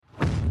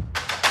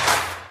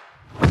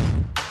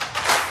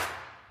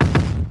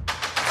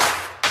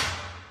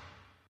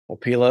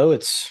Pilo,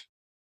 it's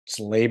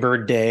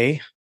Labor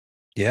Day.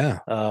 Yeah,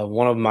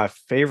 One of my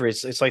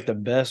favorites. It's like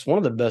one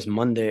of the best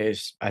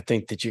Mondays I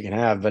think that you can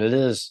have, but it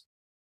is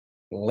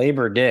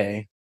Labor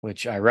Day,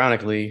 which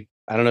ironically,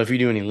 I don't know if you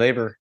do any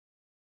labor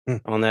hmm,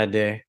 on that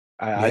day.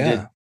 I yeah.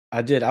 did.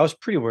 I did. I was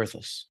pretty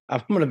worthless.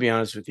 I'm gonna be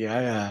honest with you.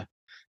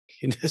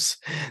 This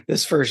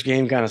this first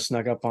game kind of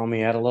snuck up on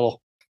me. I had a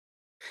little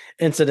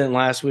incident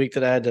last week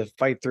that I had to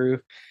fight through,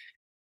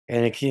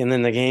 and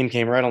then the game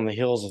came right on the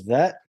heels of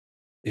that.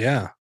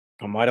 Yeah.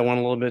 I might have went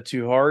a little bit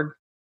too hard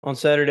on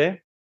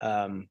Saturday.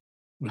 Um,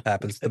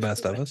 Happens to the but,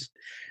 best of us.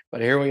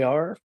 but here we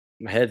are.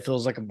 My head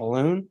feels like a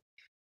balloon.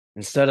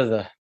 Instead of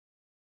the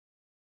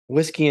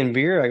whiskey and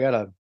beer, I got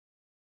a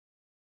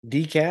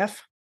decaf.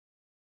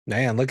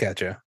 Man, look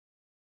at you.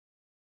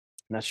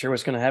 Not sure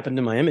what's going to happen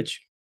to my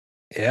image,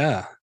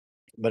 Yeah.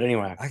 but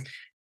anyway, I,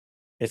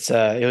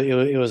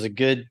 it was a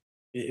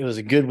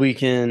good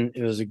weekend.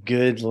 It was a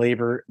good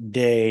Labor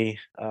Day.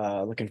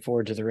 Looking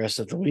forward to the rest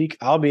of the week.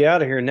 I'll be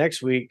out of here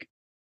next week.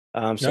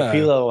 So uh,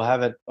 Pilo will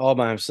have it all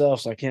by himself.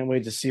 So I can't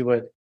wait to see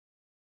what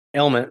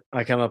ailment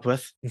I come up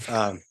with.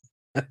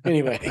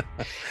 Anyway, it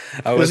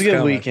oh, was a it's good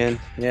coming. weekend.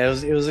 Yeah,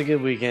 it was a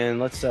good weekend.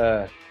 Let's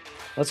go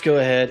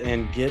ahead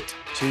and get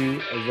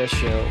to the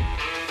show.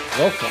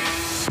 Welcome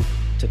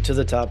to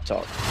the Top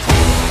Talk.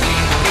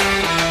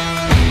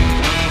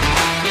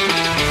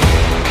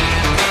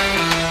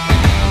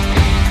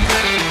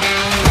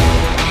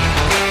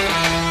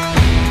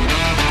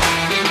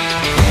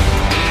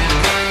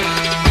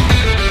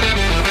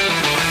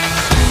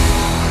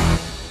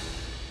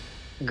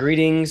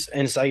 Greetings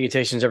and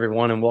salutations,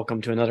 everyone, and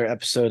welcome to another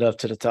episode of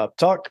To the Top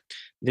Talk,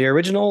 the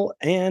original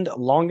and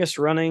longest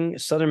running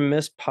Southern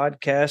Miss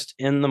podcast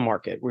in the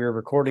market. We are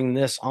recording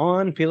this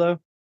on Pilo,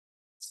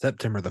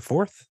 September the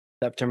 4th.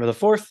 September the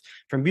 4th,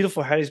 from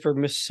beautiful Hattiesburg,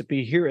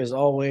 Mississippi. Here, as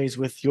always,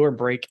 with your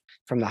break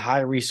from the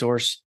High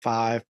Resource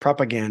 5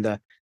 propaganda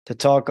to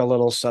talk a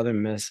little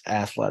Southern Miss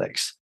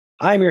athletics.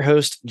 I'm your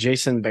host,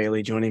 Jason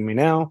Bailey. Joining me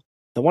now,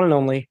 the one and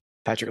only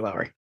Patrick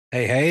Lowry.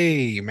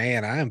 Hey,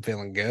 man, I am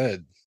feeling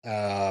good.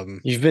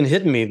 You've been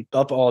hitting me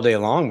up all day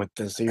long with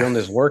this. So you're on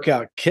this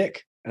workout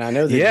kick, and I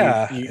know that you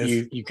yeah, you it's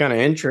you, you kind of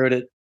introed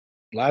it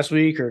last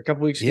week or a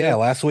couple weeks yeah, ago.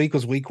 last week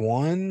was week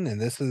 1, and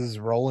this is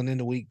rolling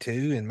into week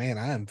 2, and man,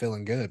 I am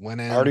feeling good.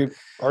 Went in,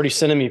 Already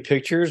sending me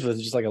pictures with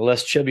just like a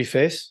less chubby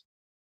face.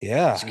 It's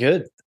yeah,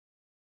 good.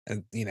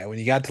 and when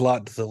you got a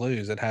lot to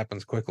lose, it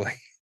happens quickly.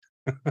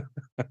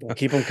 Well,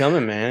 keep them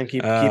coming, man.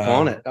 Keep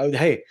on uh it. Oh,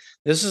 hey,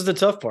 this is the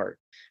tough part.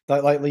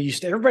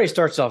 Everybody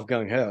starts off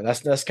gung ho.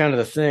 That's kind of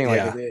the thing. Like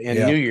yeah, in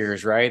yeah. New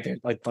Year's, right?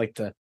 Like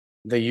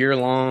the year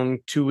long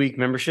 2 week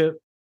membership.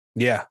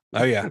 Yeah.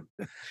 Oh yeah.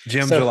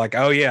 Gyms are So like,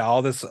 oh yeah,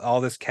 all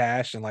this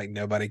cash and like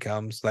nobody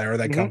comes there. Or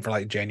they come mhm. for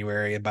like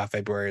January and by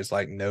February it's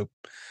like nope.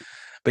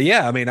 But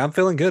yeah, I mean, I'm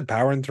feeling good,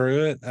 powering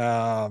through it.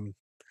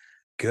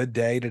 Good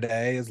day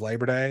today is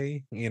Labor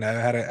Day.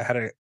 Had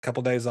a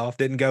couple days off.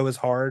 Didn't go as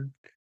hard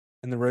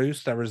in the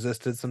roost. I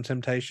resisted some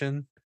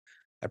temptation.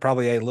 I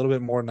probably ate a little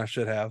bit more than I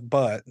should have,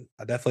 but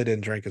I definitely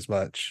didn't drink as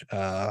much.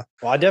 Well,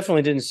 I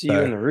definitely didn't see you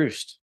in So the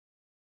roost.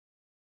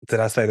 did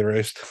I say the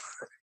roost?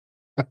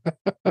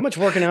 How much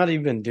working out have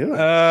you been doing?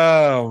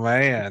 Oh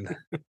man,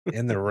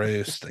 in the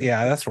roost.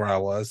 Yeah, that's where I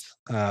was.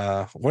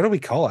 What do we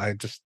call it? I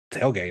just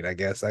tailgate, I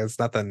guess. It's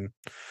nothing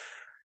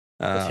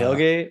The uh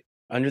tailgate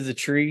under the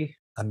tree,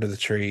 under the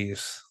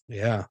trees.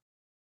 Yeah.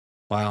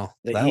 Wow.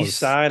 the That east was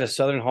side of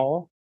Southern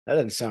Hall. That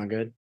doesn't sound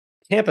good.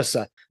 Campus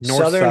side, north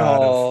Southern side of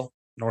Hall,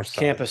 north side.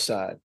 campus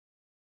side.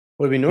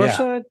 Would it be north Yeah.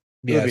 side? It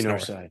would Yeah, be it's north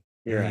north. side.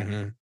 You're right.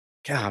 Hmm.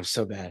 God, I'm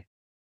so bad.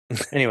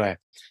 Anyway,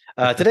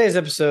 today's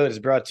episode is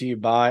brought to you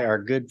by our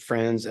good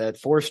friends at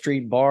 4th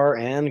Street Bar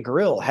and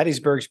Grill,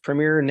 Hattiesburg's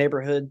premier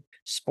neighborhood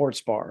sports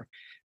bar.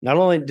 Not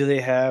only do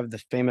they have the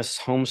famous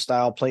home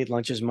style plate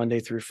lunches Monday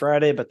through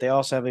Friday, but they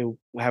also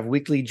have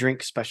weekly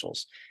drink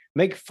specials.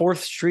 Make 4th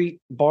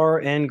Street Bar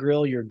and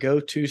Grill your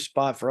go-to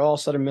spot for all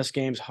Southern Miss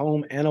games,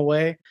 home and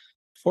away.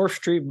 4th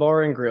Street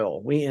Bar and Grill.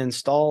 We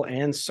install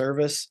and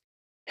service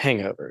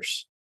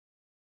hangovers.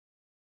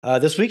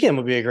 This weekend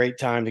would be a great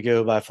time to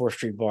go by 4th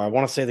Street Bar. I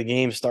want to say the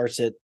game starts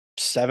at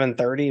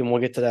 7:30, and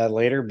we'll get to that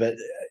later. But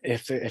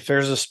if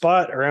there's a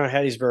spot around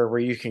Hattiesburg where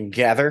you can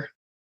gather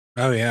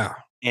Oh yeah.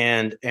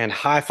 and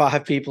high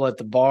five people at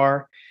the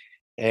bar,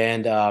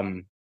 and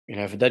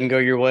if it doesn't go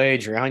your way,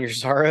 drown your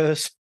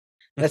sorrows.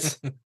 That's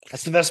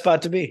that's the best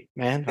spot to be,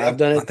 man. I've Yep.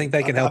 done I it. think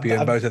they can help you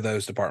in both of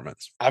those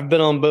departments. I've been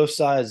on both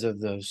sides of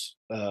those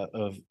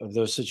of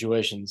those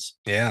situations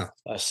Yeah.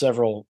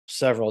 several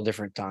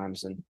different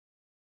times, and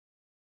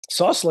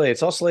Saw Slade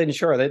and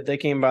Shore. They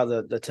came by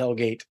the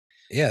tailgate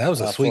Yeah, that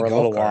was a sweet for a golf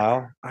little cart.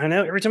 while. I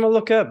know. Every time I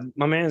look up,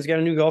 my man's got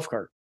a new golf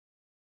cart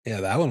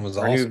Yeah, that one was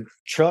or a awesome. new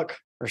truck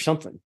or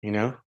something.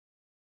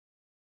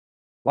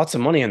 Lots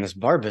of money in this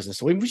bar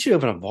business. We should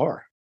open a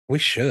bar We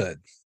should.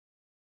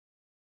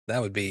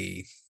 That would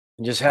be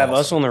and just have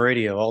us awesome. on the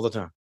radio all the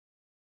time.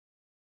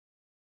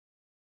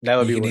 That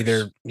would You be can worse.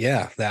 either,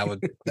 yeah,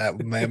 that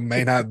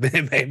may not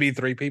be maybe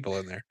 3 people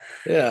in there.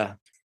 Yeah,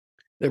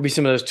 there'd be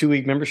some of those 2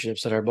 week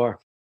memberships at our bar.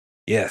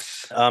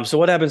 Yes. So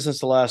what happened since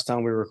the last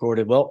time we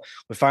recorded? Well,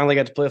 we finally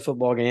got to play a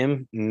football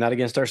game, not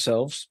against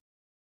ourselves.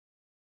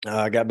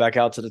 Got back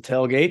out to the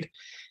tailgate.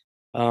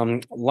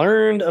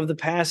 Learned of the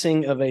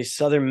passing of a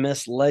Southern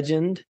Miss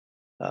legend.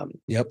 Um,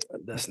 Yep.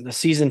 the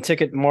season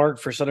ticket mark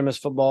for Southern Miss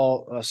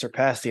football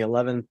surpassed the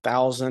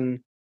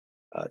 11,000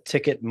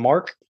 ticket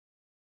mark.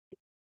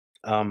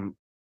 Um,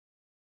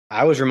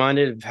 I was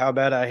reminded of how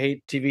bad I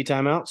hate TV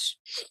timeouts.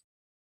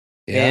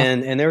 Yeah.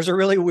 And there was a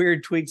really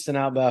weird tweet sent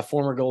out by a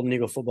former Golden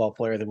Eagle football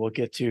player that we'll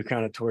get to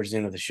kind of towards the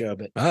end of the show.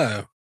 But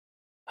Oh,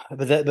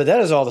 that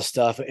is all the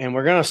stuff. And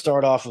we're gonna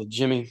start off with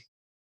Jimmy.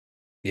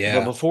 But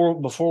yeah.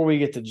 before we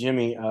get to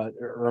Jimmy,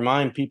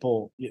 remind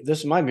people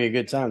this might be a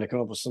good time to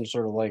come up with some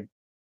sort of like,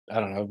 I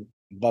don't know,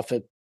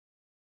 Buffett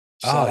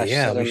Oh, slash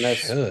yeah. We Southern Miss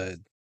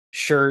should.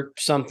 shirt,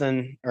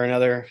 something or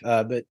another.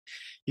 But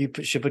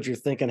should put your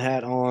thinking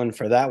hat on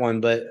for that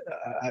one. But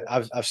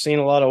I've seen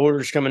a lot of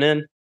orders coming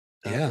in.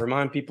 Yeah.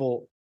 Remind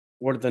people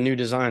what the new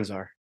designs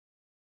are.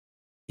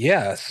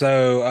 Yeah.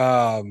 So,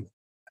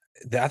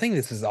 I think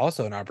this is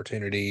also an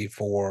opportunity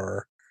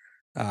for,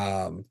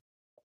 um,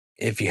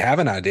 if you have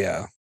an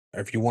idea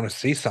or if you want to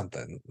see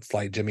something, it's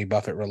like Jimmy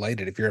Buffett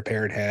related. If you're a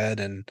parent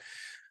head and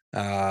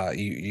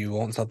you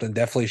want something,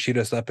 definitely shoot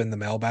us up in the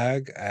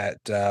mailbag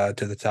at to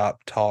the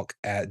top talk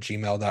at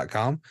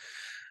gmail.com.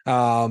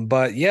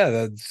 But yeah,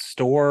 the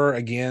store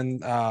again,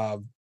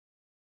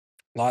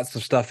 lots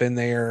of stuff in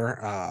there.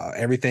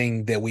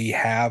 Everything that we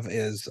have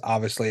is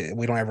obviously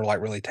we don't ever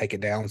like really take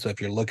it down. So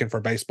if you're looking for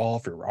baseball,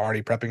 if you're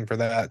already prepping for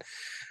that,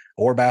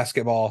 or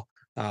basketball,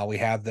 we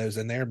have those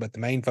in there. But the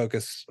main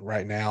focus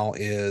right now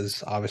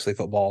is obviously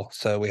football.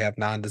 So we have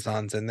 9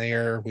 designs in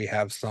there. We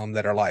have some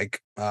that are like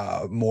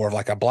more of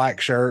like a black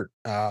shirt,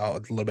 with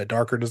a little bit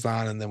darker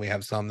design, and then we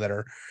have some that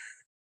are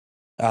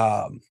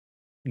um,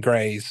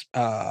 grays,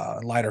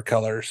 lighter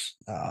colors.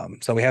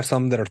 So we have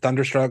some that are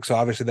Thunderstruck. So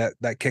obviously that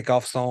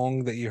kickoff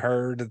song that you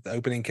heard at the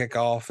opening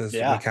kickoff is we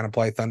Yeah. kind of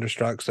play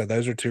Thunderstruck. So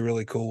those are two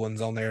really cool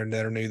ones on there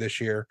that are new this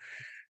year.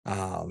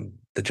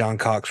 The John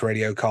Cox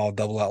radio call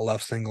double out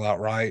left, single out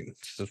right.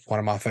 It's one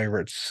of my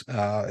favorites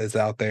is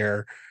out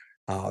there.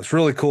 It's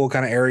really cool,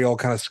 kind of aerial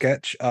kind of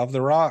sketch of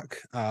the rock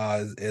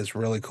is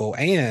really cool.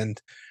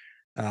 And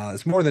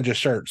it's more than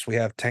just shirts. We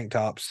have tank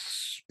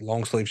tops,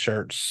 long sleeve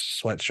shirts,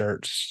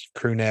 sweatshirts,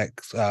 crew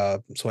necks,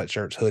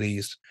 sweatshirts,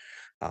 hoodies.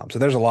 So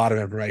there's a lot of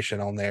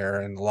information on there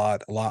and a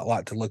lot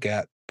to look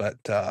at.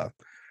 But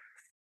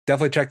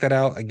definitely check that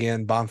out.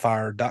 Again,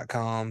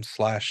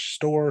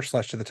 bonfire.com/store/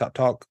 to the top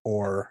talk,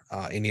 or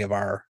any of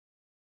our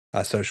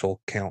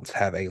social accounts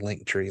have a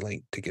link tree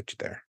link to get you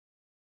there.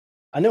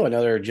 I know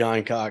another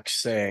John Cox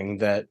saying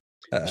that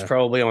is Uh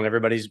probably on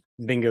everybody's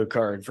bingo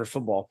card for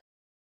football,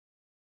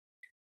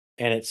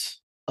 and it's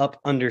up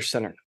under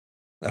center.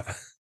 oh.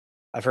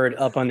 I've heard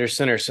up under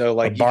center. So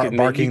like you Barking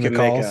the could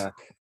make calls. a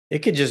it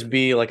could just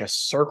be like a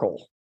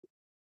circle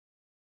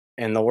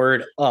and the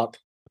word up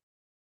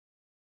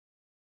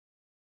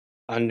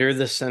under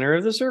the center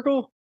of the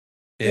circle,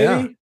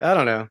 Yeah. maybe. I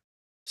don't know.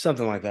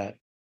 Something like that.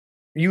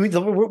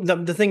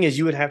 The thing is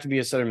you would have to be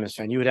a Southern Miss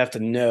fan. You would have to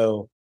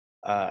know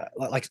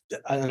like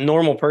a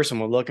normal person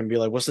would look and be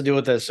like, what's the deal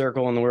with that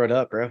circle and the word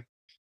up, bro?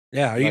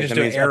 Yeah. You Like just that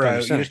do an means up under arrow.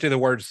 You center. just do the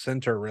word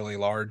center really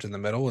large in the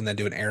middle and then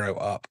do an arrow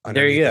up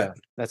There you underneath it.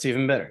 go. That's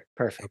even better.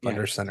 Perfect. Up Yeah.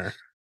 under center.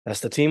 That's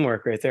the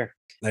teamwork right there.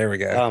 There we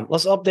go.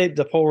 Let's update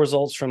the poll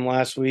results from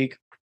last week.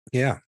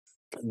 Yeah.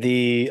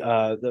 The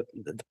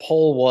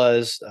poll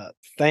was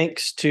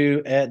thanks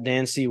to at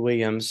Dancy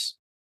Williams.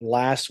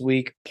 Last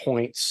week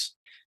points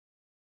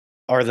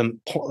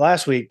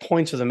last week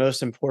points are the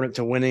most important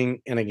to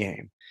winning in a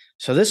game.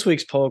 So this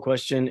week's poll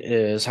question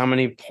is how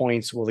many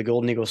points will the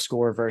Golden Eagles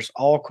score versus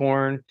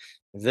Alcorn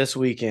this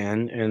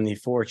weekend? And the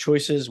four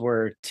choices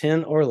were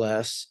 10 or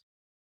less,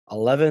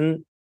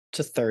 11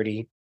 to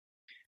 30,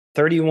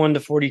 31 to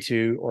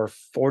 42, or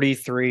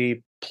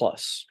 43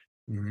 plus.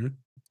 Mhm.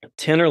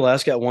 10 or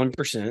less got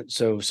 1%.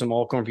 So some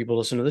Alcorn people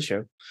listen to the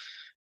show.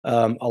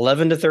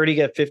 11 to 30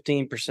 got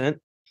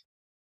 15%.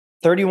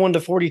 31 to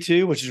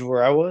 42, which is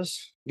where I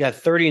was, got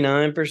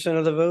 39%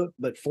 of the vote,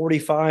 but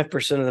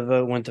 45% of the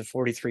vote went to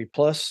 43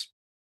 plus.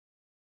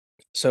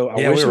 So I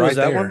Yeah, we wish were it was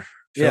right that one. there.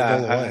 Field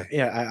goal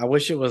Yeah, away. I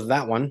wish it was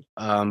that one,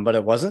 but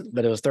it wasn't.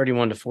 But it was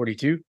 31 to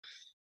 42.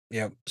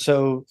 Yep.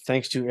 So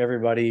thanks to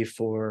everybody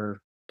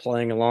for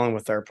playing along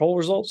with our poll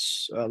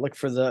results. Look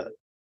for the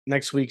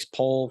next week's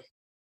poll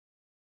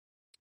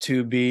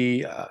to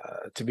be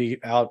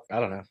out.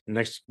 I don't know,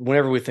 next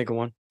whenever we think of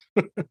one.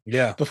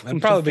 Yeah. before,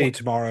 It'll probably be before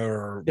tomorrow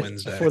or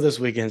Wednesday. before this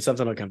weekend,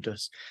 something will come to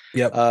us.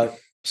 Yep. Uh,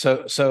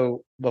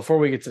 so before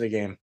we get to the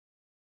game,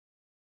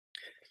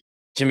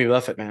 Jimmy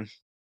Buffett, man.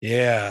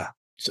 Yeah.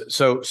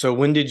 So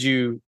when did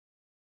you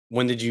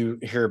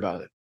hear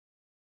about it?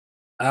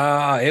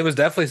 It was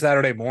definitely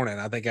Saturday morning.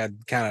 I think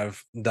I'd kind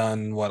of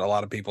done what a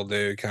lot of people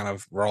do, kind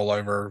of roll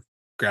over,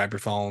 grab your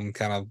phone,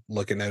 kind of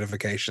look at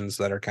notifications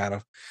that are kind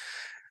of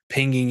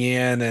pinging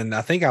in. And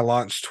I think I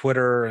launched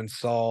Twitter and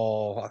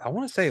saw, I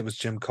want to say it was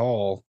Jim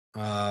Cole,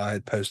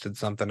 had posted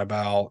something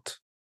about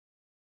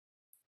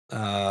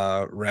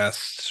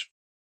rest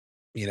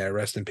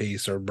rest in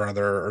peace or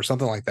brother or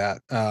something like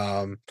that,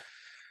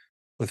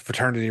 with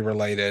fraternity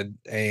related.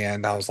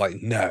 And I was like,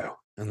 no.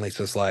 And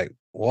Lisa's like,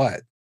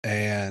 what?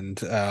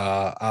 And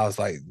I was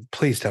like,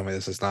 please tell me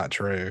this is not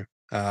true.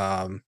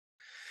 And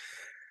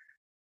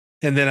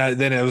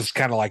then it was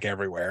kind of like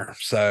everywhere.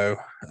 So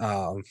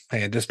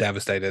and just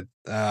devastated.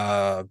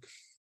 I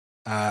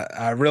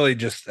really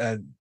just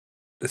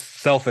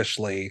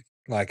selfishly,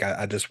 like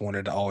I just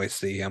wanted to always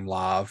see him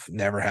live.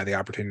 Never had the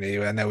opportunity.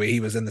 I know he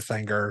was in the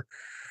Sanger,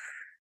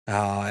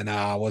 and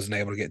I wasn't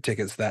able to get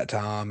tickets that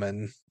time,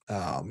 and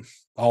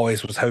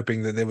always was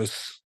hoping that there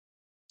was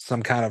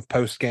some kind of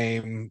post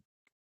game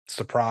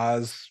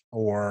surprise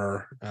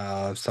or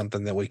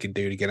something that we could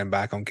do to get him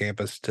back on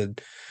campus to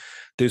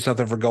do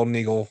something for Golden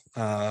Eagle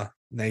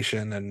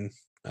Nation. And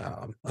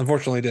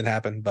unfortunately, it didn't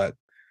happen. But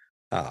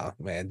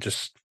man,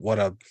 just what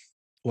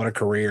a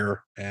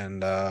career.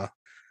 And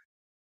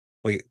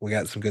we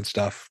got some good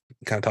stuff.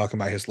 Kind of talking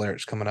about his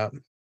lyrics coming up.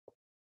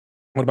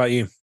 What about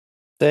you?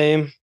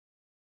 Same.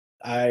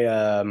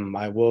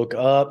 I woke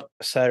up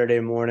Saturday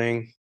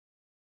morning,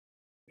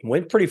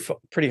 went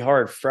pretty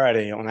hard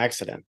Friday on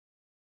accident.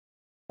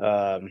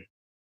 Um,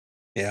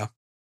 Yeah,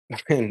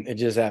 and it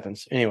just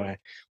happens. Anyway,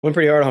 went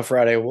pretty hard on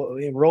Friday.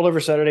 Rolled over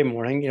Saturday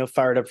morning.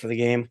 Fired up for the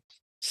game.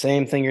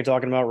 Same thing you're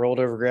talking about. Rolled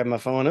over, grabbed my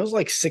phone. It was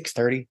like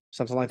 6:30,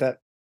 something like that.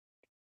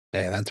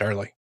 yeah, that's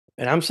early.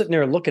 And I'm sitting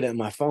there looking at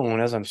my phone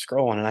as I'm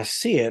scrolling, and I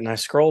see it, and I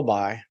scroll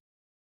by,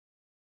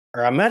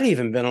 or I might have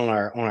even been on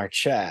our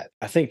chat.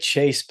 I think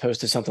Chase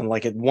posted something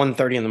like at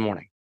 1:30 in the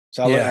morning.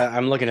 So Yeah,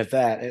 I'm looking at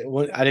that.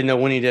 I didn't know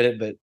when he did it,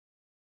 but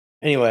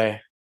anyway,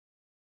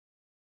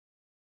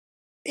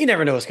 you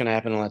never know what's going to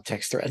happen on a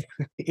text thread, So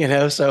I just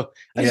yeah, of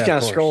kind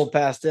of course. scrolled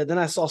past it. Then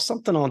I saw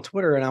something on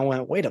Twitter, and I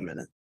went, "Wait a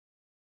minute!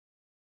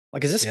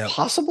 Like, is this Yep,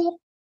 possible?"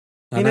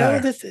 I know.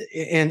 This,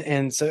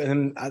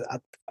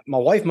 my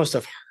wife must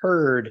have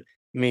heard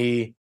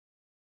me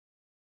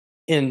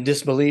in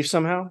disbelief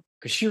somehow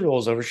because she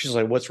rolls over. She's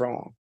like, "What's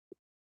wrong?"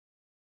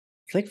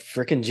 I think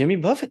freaking Jimmy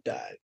Buffett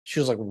died. She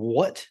was like,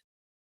 "What?"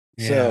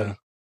 So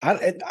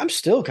Yeah, I'm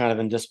still kind of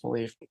in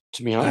disbelief,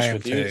 to be I honest am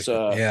with you. too. It's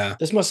Yeah,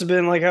 this must have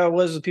been like how it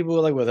was with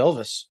people like with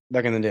Elvis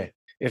back in the day.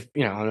 If I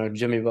know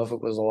Jimmy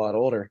Buffett was a lot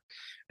older,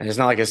 and it's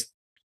not like it's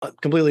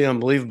completely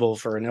unbelievable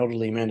for an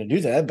elderly man to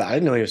do that. But I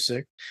didn't know he was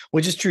sick,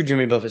 which is true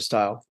Jimmy Buffett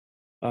style.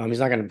 He's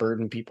not going to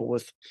burden people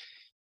with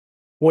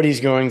what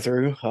he's going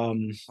through.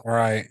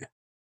 right.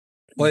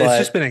 Well, it's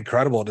just But been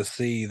incredible to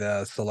see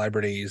the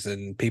celebrities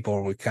and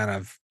people we kind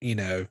of,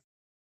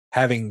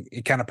 having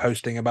kind of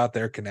posting about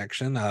their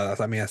connection.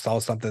 I mean, I saw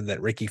something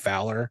that Ricky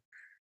Fowler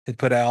had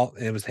put out.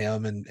 It was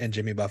him and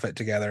Jimmy Buffett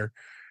together,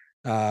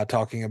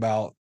 talking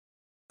about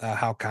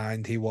how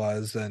kind he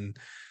was, and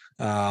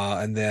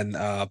then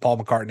Paul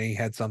McCartney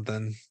had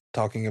something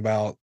talking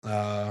about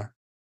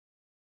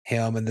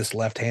him and this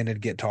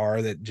left-handed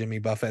guitar that Jimmy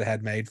Buffett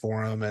had made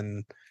for him,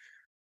 and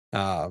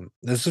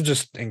this is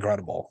just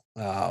incredible.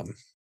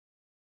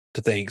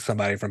 To think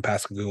somebody from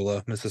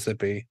Pascagoula,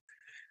 Mississippi,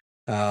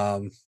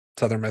 um,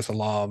 Southern Miss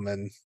alum,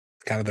 and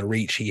kind of the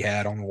reach he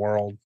had on the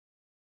world.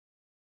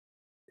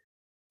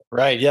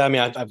 right, yeah, I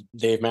mean, I've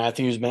Dave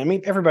Matthews, man. I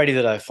mean, everybody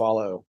that I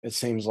follow, it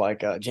seems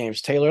like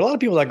James Taylor, a lot of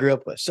people I grew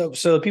up with. So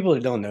the people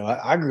that don't know,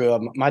 I grew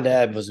up. My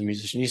dad was a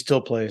musician; he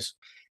still plays,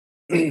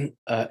 and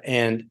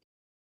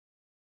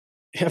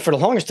for the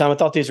longest time, I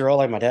thought these were all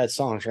like my dad's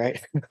songs,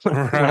 right? When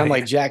I'm Right.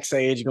 like Jack's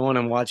age, going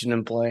and watching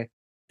him play.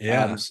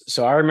 Yeah.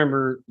 So I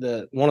remember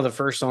the one of the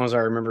first songs I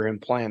remember him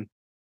playing.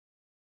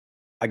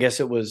 I guess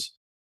it was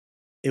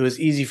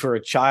easy for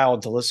a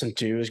child to listen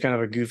to. It was kind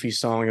of a goofy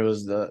song. It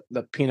was the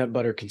Peanut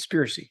Butter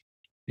Conspiracy,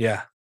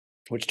 Yeah.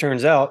 which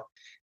turns out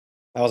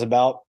that was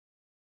about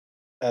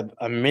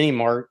a mini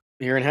mart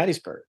here in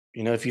Hattiesburg.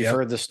 If you've Yep.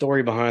 heard the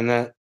story behind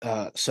that.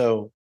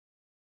 So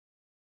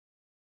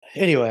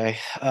anyway,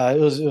 it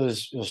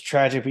was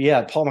tragic. But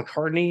yeah, Paul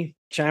McCartney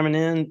chiming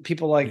in.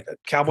 People like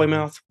Cowboy Mhm.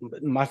 Mouth,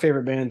 my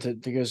favorite band to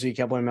go see.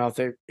 Cowboy Mouth.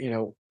 They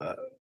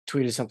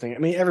tweeted something. I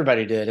mean,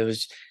 everybody did. It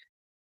was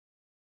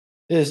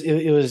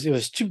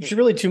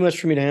really too much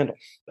for me to handle.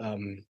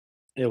 Um,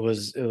 it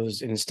was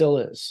and it still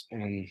is.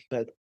 And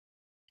that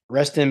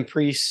rest in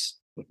peace,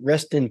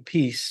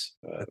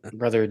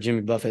 brother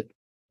Jimmy Buffett,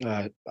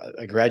 a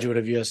graduate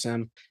of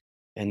USM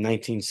in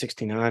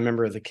 1969,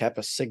 member of the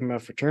Kappa Sigma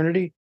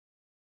fraternity.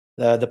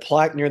 The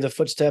plaque near the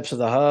footsteps of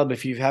the hub.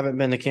 If you haven't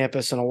been to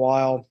campus in a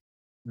while,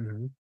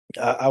 Mhm.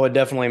 I would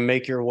definitely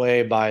make your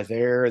way by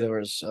there. There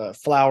was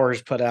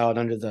flowers put out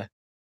under the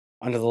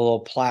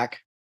little plaque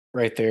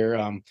right there.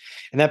 And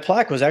that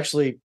plaque was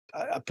actually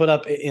put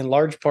up in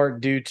large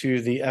part due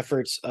to the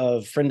efforts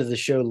of friend of the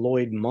show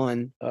Lloyd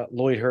Munn,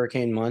 Lloyd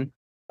Hurricane Munn.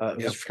 It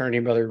was Yep. a fraternity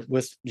brother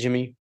with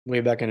Jimmy way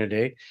back in the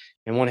day,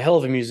 and one hell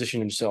of a musician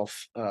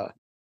himself.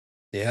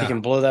 He Yeah.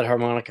 can blow that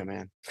harmonica,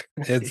 man.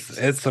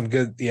 It's some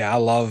good. Yeah, I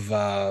love.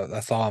 I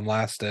saw him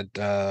last at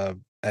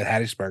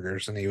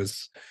Hattiesburgers, and he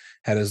was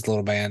had his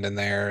little band in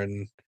there,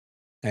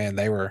 and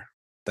they were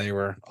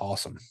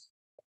awesome.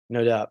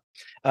 No doubt.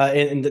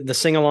 And the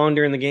sing along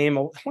during the game,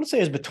 I want to say,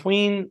 is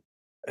between.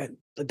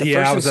 The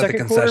Yeah, first I and was at the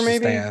second quarter, concession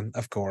maybe. stand,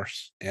 of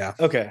course. Yeah,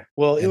 Okay,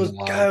 well, it in the was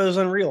God, line. it was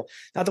unreal.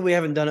 Not that we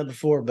haven't done it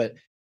before, but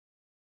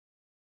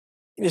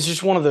it's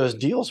just one of those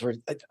deals where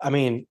I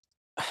mean,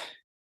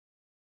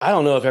 I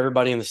don't know if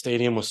everybody in the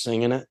stadium was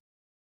singing it,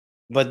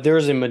 but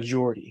there's a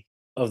majority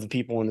of the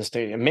people in the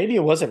stadium. Maybe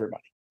it was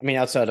everybody. I mean,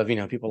 outside of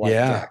people like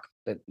Yeah, Jack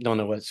that don't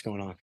know what's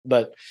going on,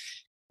 but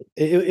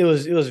it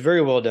was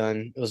very well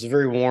done. It was a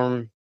very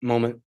warm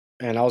moment,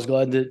 and I was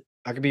glad that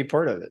I could be a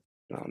part of it.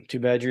 Too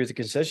bad you're at the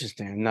concession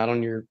stand, not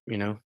on your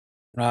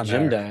I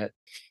gym know. diet.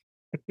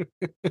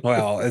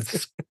 Well,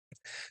 it's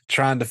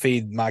trying to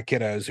feed my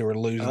kiddos who are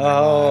losing their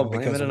Oh, mind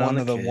blaming because it on one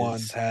the of the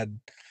ones kids. had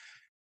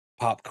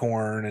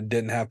popcorn and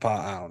didn't have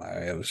pop. I don't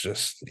know. It was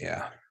just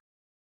yeah,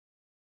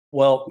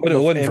 Well, but it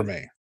wasn't for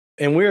me.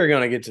 and we are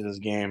going to get to this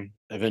game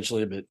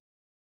eventually, but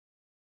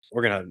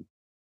we're going to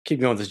keep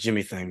going with this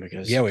Jimmy thing Yeah,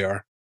 because we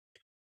are.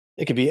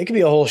 it could be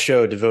a whole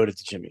show devoted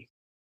to Jimmy.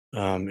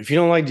 If you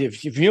don't like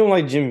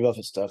Jimmy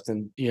Buffett stuff,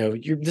 then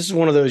this is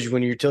one of those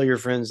when you tell your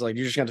friends like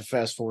you're just going to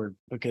fast forward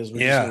because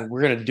Yeah.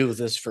 we're gonna do with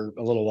this for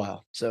a little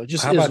while. So it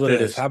just How is about what it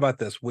this? is. How about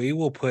this? We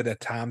will put a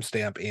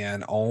timestamp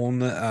in on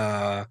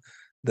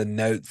the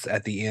notes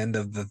at the end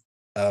of the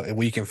and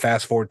we can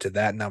fast forward to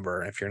that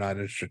number if you're not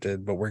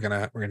interested, but we're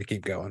gonna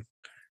keep going.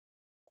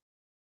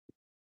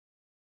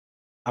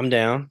 I'm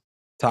down.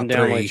 I'm Top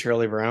down like three.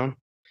 Charlie Brown.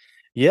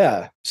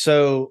 Yeah.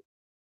 So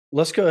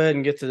let's go ahead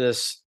and get to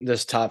this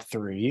top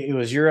three. It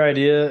was your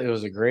idea. It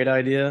was a great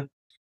idea.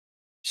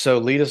 So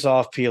lead us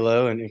off,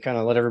 Pilo, and kind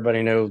of let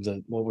everybody know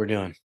what we're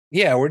doing.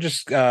 Yeah, we're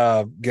just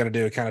gonna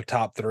do a kind of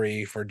top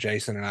three for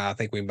Jason and I. I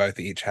think we both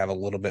each have a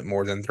little bit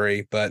more than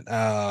three, but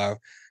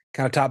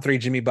kind of top three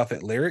Jimmy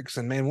Buffett lyrics.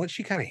 And man, once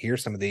you kind of hear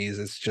some of these,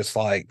 it's just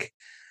like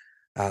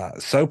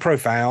so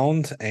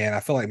profound. And I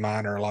feel like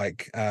mine are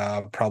like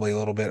probably a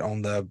little bit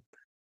on the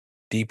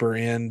deeper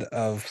end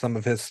of some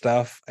of his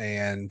stuff.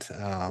 And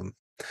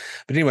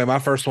but anyway, my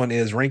first one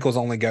is wrinkles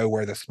only go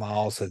where the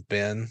smiles have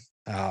been,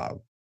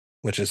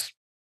 which is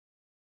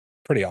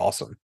pretty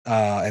awesome.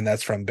 And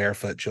that's from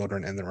Barefoot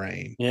Children in the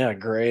Rain. Yeah,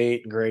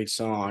 great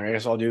song. I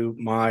guess I'll do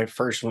my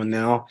first one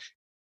now.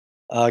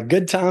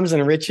 Good times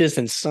and riches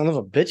and son of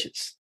a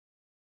bitches.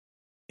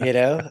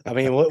 I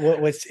mean,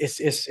 what's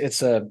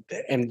it's a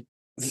and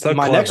So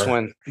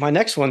clever. my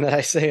next one that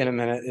I say in a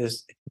minute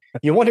is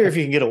you wonder if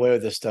you can get away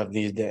with this stuff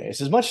these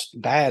days. As much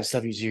bad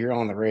stuff you hear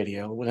on the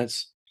radio when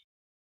it's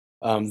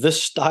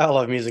this style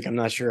of music, I'm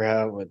not sure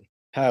how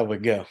it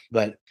would go.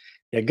 But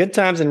yeah, good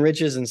times and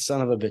riches and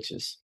son of a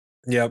bitches.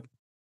 Yep.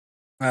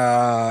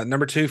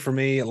 Number two for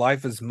me,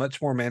 life is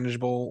much more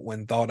manageable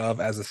when thought of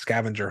as a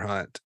scavenger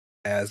hunt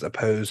as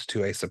opposed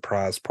to a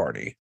surprise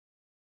party.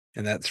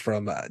 And that's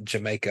from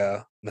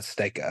Jamaica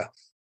Mistake.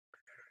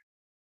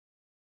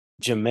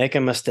 Jamaica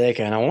mistake,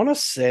 and I want to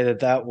say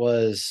that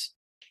was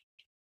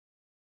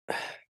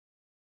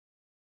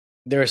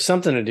there was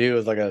something to do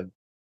with like a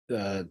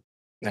uh,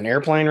 an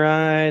airplane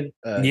ride,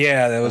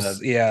 There was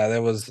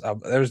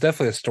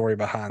definitely a story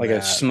behind like a that.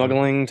 And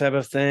smuggling type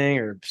of thing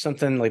or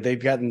something. Like they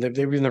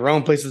were in the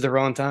wrong places at the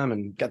wrong time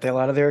and got the hell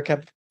out of there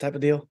type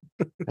of deal.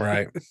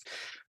 right.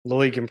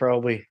 Louis can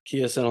probably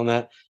key us in on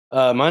that.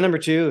 My number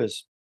two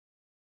is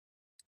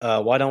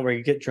why don't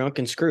we get drunk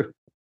and screw?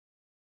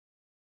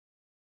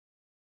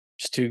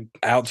 Just two good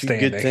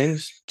Outstanding.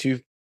 things. Two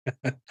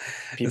people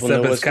Except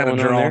know it's what's kind of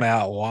going on drawn there.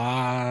 out.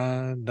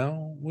 Why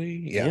don't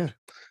we? Yeah. Yeah,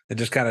 It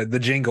just kind of the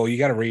jingle, you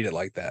got to read it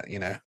like that.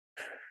 yeah.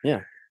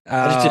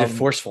 I just did it Um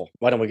forceful.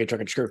 Why don't we get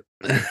drunk and screw?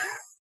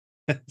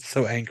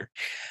 so angry.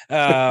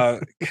 Uh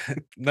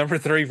number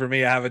three for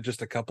me, I have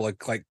just a couple of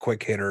like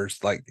quick hitters.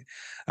 Like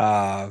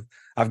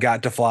I've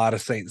got to fly to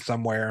Saint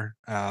somewhere.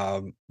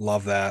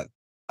 Love that.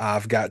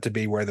 I've got to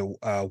be where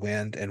the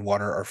wind and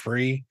water are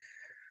free.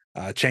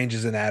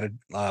 Changes in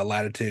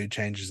latitude,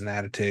 changes in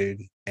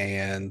attitude.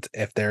 And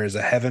if there is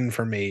a heaven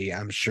for me,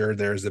 I'm sure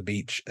there's a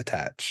beach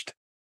attached.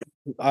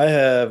 I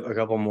have a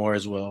couple more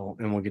as well,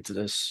 and we'll get to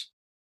this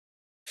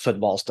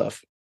football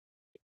stuff.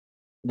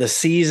 The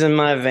seas in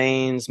my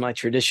veins, my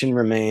tradition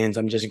remains.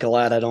 I'm just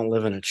glad I don't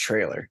live in a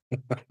trailer.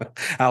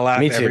 I laugh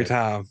Me every too.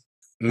 time.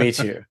 Me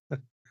too.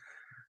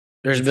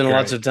 There's It's been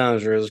lots great. of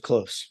times where it was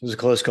close. It was a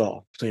close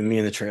call between me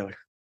and the trailer.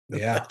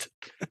 Yeah. But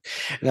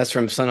and that's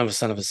from Son of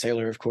a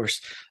Sailor, of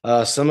course.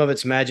 Some of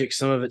it's magic,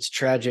 some of it's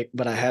tragic,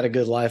 but I had a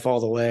good life all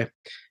the way.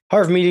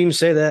 Hard for me to even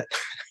say that.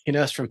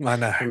 That's from I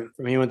know.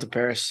 from he went to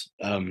Paris.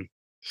 And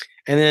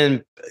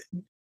then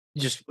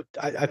just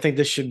I think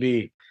this should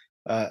be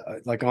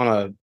like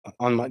on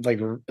my like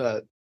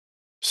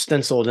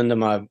stenciled into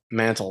my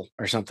mantle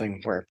or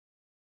something where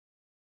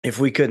if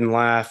we couldn't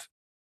laugh,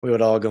 we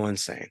would all go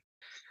insane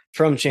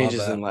from Love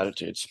changes in that.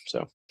 latitudes.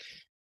 So,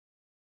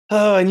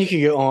 oh, and you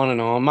could go on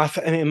and on. My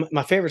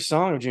favorite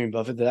song of Jimmy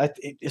Buffett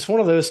it's one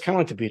of those kind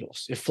of like the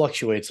Beatles. It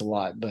fluctuates a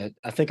lot, but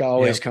I think I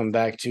always Yep. come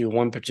back to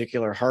one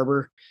particular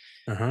harbor.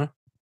 Uh-huh.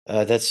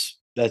 That's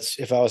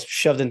if I was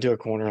shoved into a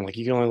corner and like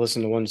you can only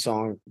listen to one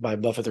song by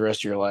Buffett the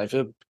rest of your life,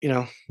 it'd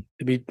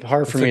be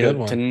hard for That's a me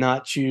good to one.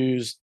 not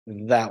choose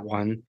that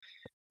one.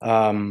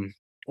 Um,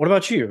 What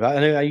about you? I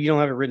know you don't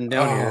have it written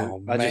down here.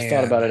 Oh I just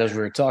thought about man. it as we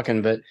were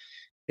talking. But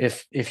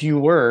if you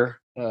were,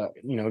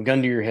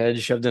 gun to your head,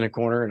 shoved in a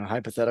corner in a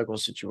hypothetical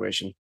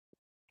situation,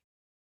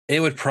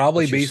 It would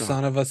probably what's your be song?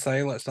 Son of a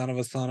Sailor, Son of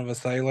a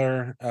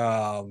Sailor.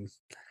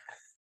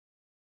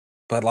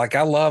 But like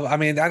I love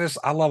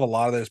a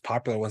lot of those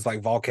popular ones.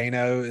 Like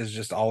Volcano is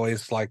just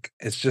always like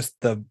it's just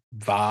the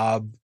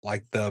vibe,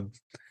 like the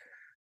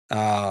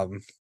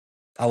um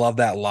I love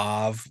that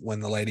live when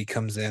the lady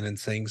comes in and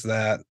sings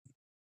that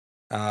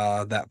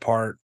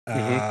part.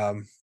 Hmm.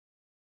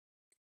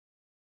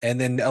 And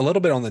then a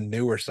little bit on the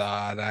newer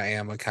side, I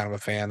am a kind of a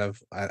fan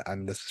of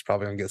and this is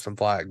probably gonna get some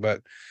flack,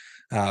 but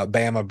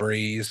Bama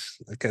Breeze.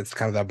 It's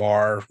kind of that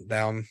bar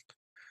down,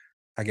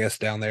 I guess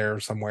down there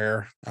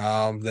somewhere.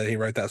 That he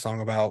wrote that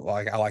song about.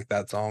 Like I like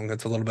that song.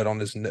 It's a little bit on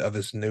his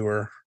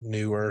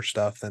newer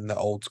stuff than the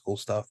old school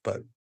stuff,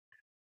 but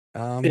If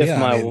yeah, I mean,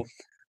 my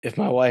if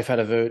my wife had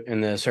a vote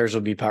in this, hers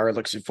would be Power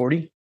Looks at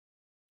 40,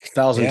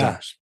 1,000 yeah.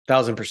 times,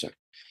 1,000%.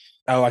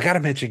 Oh, I gotta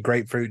mention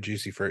Grapefruit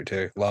Juicy Fruit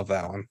too. Love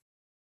that one.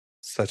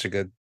 Such a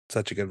good,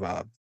 such a good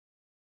vibe.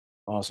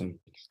 Awesome.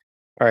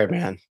 All right,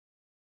 man.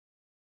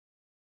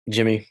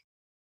 Jimmy,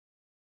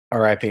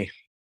 RIP.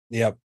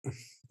 Yep.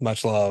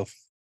 Much love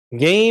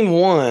Game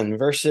one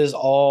versus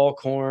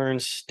Alcorn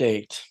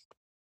State.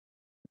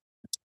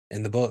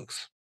 in the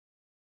books.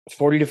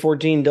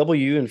 40-14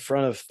 W in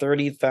front of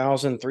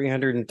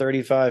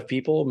 30,335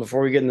 people.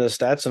 Before we get into the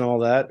stats and all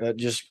that,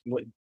 just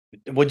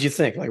what'd you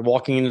think? Like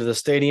walking into the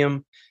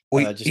stadium,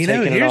 Well, just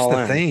taking it here's all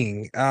the in.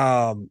 thing.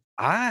 I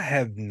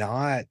have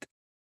not,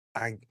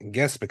 I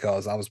guess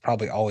because I was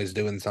probably always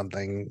doing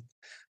something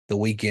the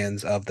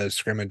weekends of those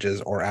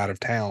scrimmages or out of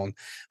town,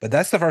 but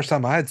that's the first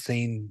time I had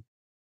seen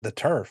the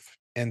turf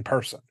in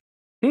person.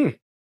 Hmm,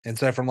 And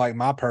so from like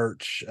my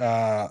perch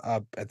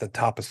up at the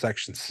top of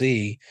section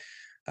C,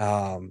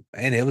 and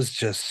it was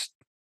just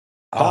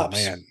oh pops.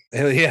 man,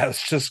 yeah,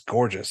 it's just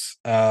gorgeous.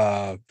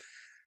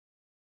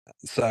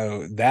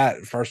 So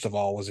that first of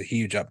all was a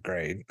huge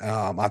upgrade.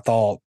 I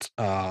thought,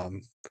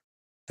 and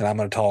I'm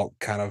going to talk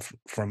kind of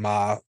from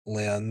my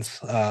lens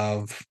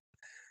of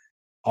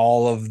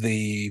all of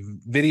the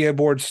video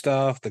board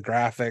stuff, the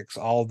graphics,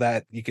 all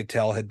that you could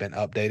tell had been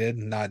updated,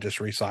 not just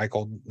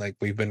recycled like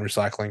we've been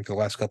recycling for the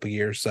last couple of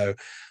years. So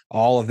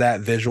all of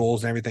that visuals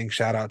and everything,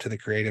 shout out to the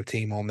creative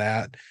team on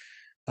that.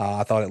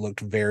 I thought it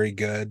looked very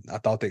good. I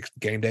thought the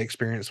game day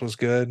experience was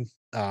good.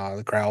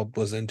 The crowd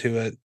was into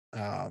it.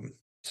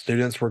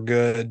 Students were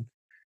good.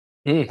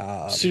 Hmm.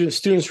 Um,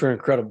 Students were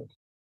incredible.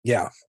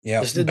 yeah,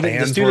 yeah. The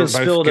Bands were students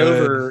both spilled good.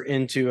 over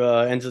into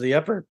the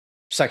upper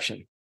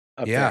section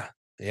up Yeah,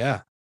 there.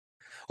 yeah.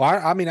 Well,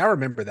 I mean, I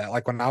remember that.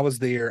 Like when I was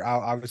there,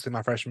 obviously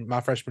my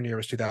freshman year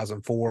was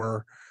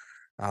 2004.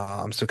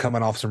 So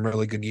coming off some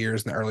really good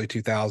years in the early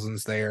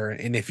 2000s there,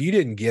 and if you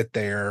didn't get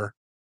there,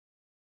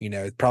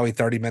 probably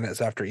 30 minutes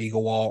after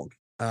Eagle Walk,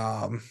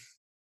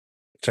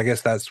 which I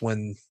guess that's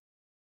when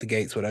the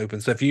gates would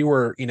open. So if you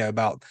were,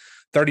 about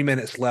 30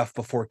 minutes left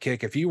before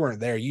kick, if you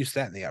weren't there, you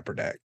sat in the upper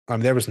deck. I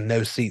mean, there was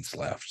no seats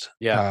left.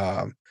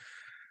 Yeah.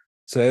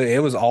 So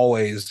it was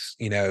always,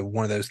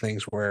 one of those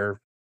things where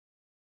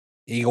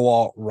Eagle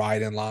Walk right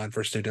in line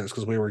for students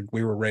because we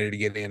were ready to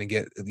get in and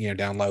get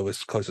down low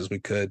as close as we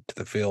could to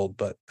the field.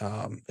 But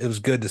it was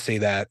good to see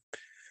that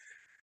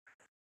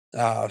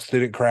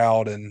student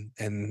crowd and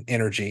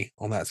energy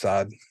on that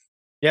side.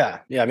 Yeah,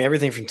 yeah. I mean,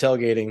 everything from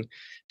tailgating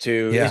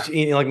to Yeah,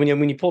 it's like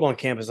when you pulled on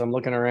campus, I'm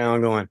looking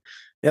around going,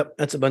 "Yep,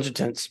 that's a bunch of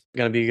tents.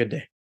 Gonna be a good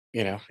day."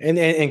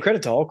 And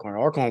credit to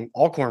Alcorn.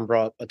 Alcorn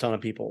brought a ton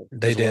of people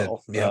they as did.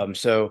 well. Yep.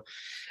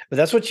 But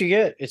that's what you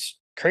get. It's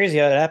crazy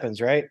how it happens,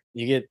 right?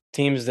 You get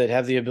teams that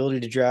have the ability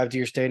to drive to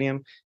your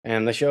stadium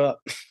and they show up.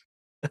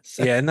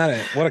 So, Yeah, and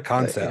what a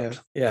concept.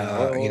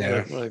 yeah.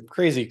 What a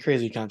crazy,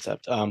 crazy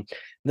concept.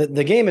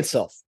 The game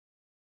itself.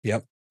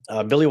 Yep.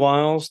 Billy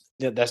Wiles,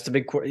 that's the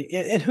big.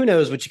 And who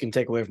knows what you can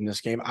take away from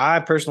this game? I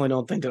personally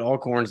don't think that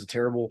Alcorn is a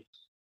terrible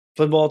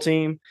football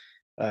team.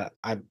 I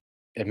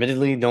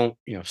admittedly don't,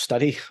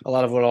 study a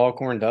lot of what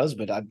Alcorn does,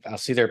 but I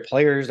see their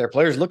players. Their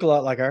players look a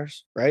lot like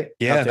ours, right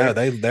Yeah, out no,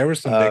 there. there were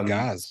some big Um,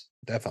 guys,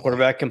 definitely.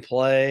 Quarterback can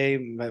play.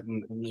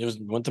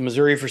 Went to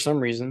Missouri for some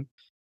reason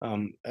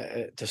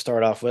to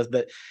start off with,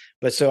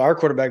 but so our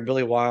quarterback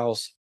Billy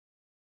Wiles,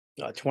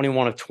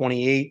 21 of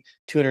 28,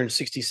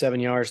 267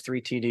 yards,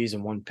 3 TDs,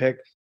 and 1 pick.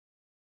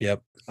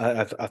 Yep.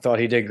 I thought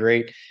he did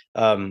great.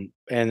 And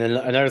then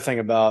another thing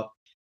about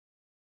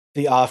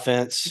the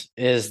offense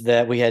is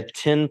that we had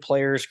 10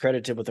 players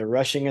credited with a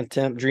rushing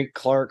attempt. Drake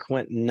Clark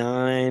went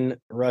 9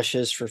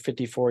 rushes for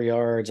 54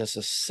 yards. That's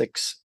a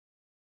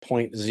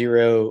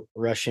 6.0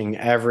 rushing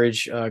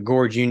average.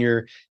 Gore Jr.,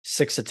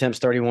 6 attempts,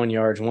 31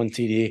 yards, 1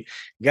 TD.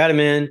 Got him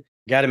in,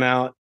 got him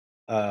out,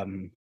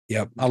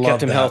 Yep. I kept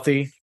love him that.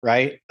 healthy,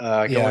 right?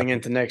 Yeah. Going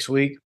into next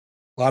week.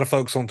 A lot of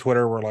folks on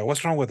Twitter were like,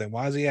 "What's wrong with him?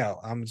 Why is he out?"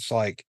 I'm just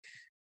like,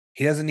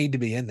 he doesn't need to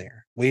be in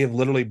there. We have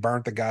literally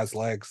burnt the guy's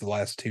legs the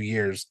last 2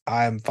 years.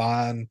 I am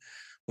fine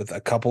with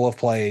a couple of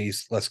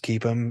plays. Let's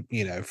keep him,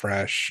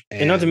 fresh.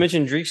 And not to And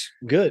mention Dreek's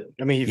good.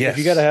 I mean, if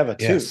you got to yes, have a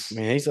two, I yes,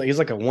 mean, he's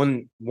like a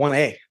one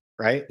A,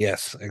 right?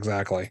 yes,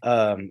 exactly.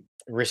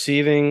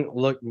 Receiving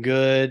looked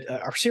good.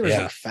 Our receivers look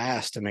Yeah.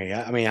 fast to me.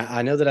 I mean,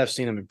 I know that I've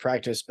seen them in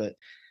practice, but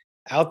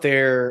out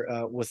there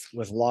with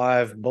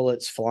live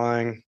bullets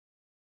flying,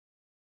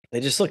 they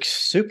just look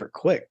super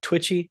quick,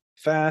 twitchy,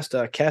 fast.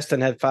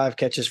 Caston had 5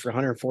 catches for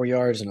 104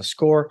 yards and a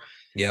score.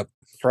 Yep.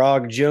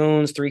 Frog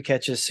Jones, 3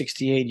 catches,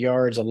 68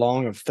 yards, a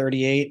long of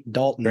 38.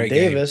 Dalton Great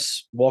game.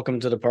 Davis, welcome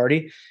to the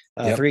party.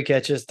 Yep. 3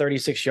 catches,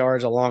 36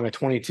 yards, a long of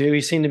 22.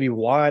 He seemed to be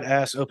wide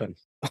ass open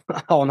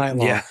all night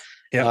long. Yeah.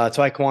 Yep.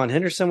 Tyquan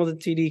Henderson with a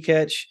TD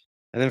catch,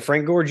 and then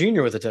Frank Gore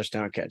Jr. with a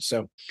touchdown catch.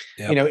 So,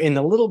 Yep. in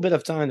the little bit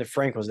of time that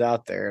Frank was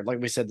out there, like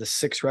we said, the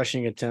 6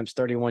 rushing attempts,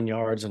 31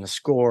 yards, and a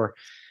score.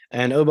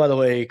 And oh, by the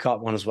way, he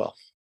caught one as well.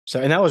 So,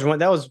 and that was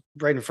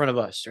right in front of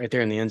us, right there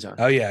in the end zone,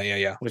 Oh yeah, yeah,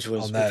 yeah. which On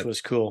was that.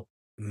 cool.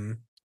 Mhm.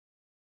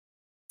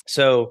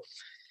 So,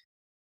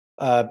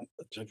 uh,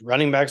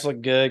 running backs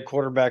look good,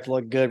 quarterback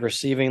looked good,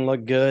 receiving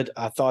looked good.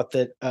 I thought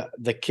that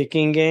the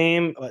kicking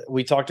game,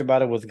 we talked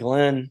about it with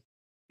Glenn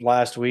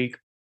last week,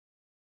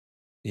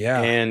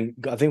 Yeah. and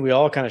I think we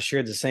all kind of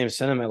shared the same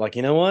sentiment. Like,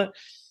 you know what?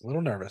 A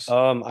little nervous.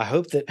 I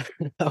hope that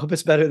I hope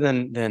it's better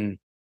than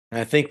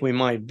I think we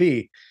might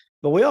be.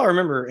 But we all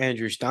remember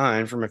Andrew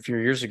Stein from a few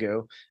years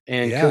ago,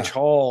 and Coach Yeah.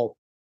 Hall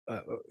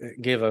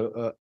gave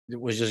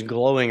was just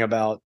glowing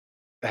about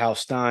how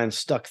Stein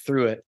stuck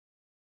through it.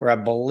 Where I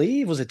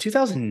believe was it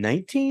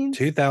 2019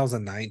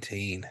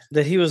 2019.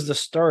 that he was the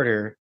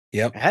starter.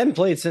 Yep. I hadn't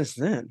played since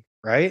then,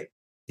 right?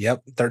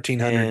 Yep.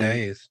 1,300 And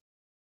days.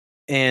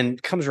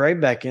 comes right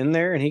back in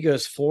there and he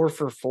goes 4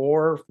 for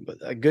 4,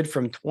 good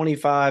from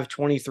 25,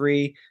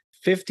 23,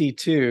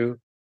 52,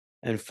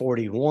 and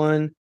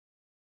 41.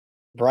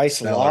 Bryce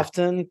Stellar.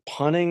 Lofton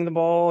punting the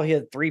ball. He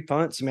had 3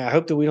 punts. I mean, I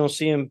hope that we don't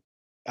see him.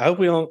 I hope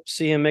we don't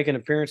see him make an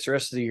appearance the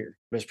rest of the year,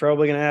 but it's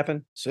probably going to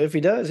happen. So if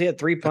he does, he had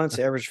 3 punts,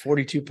 averaged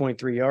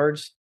 42.3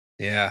 yards.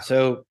 Yeah.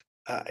 So,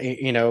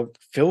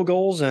 field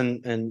goals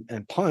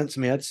and punts.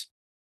 I mean,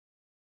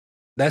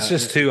 That's uh,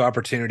 just two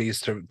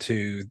opportunities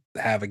to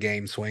have a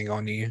game swing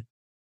on you.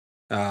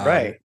 Um,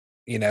 right.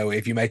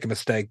 if you make a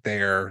mistake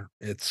there,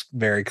 it's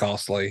very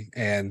costly.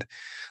 And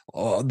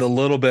the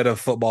little bit of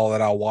football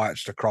that I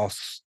watched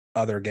across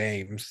other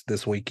games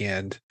this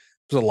weekend,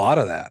 there's a lot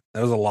of that.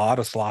 There was a lot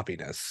of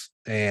sloppiness,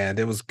 and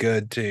it was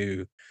good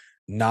to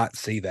not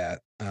see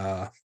that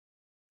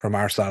from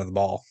our side of the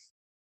ball.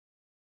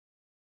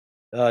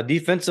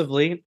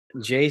 Defensively,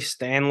 Jay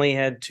Stanley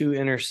had 2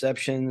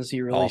 interceptions.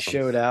 He really Awesome.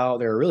 showed out.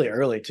 They were really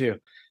early too.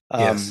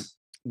 Yes.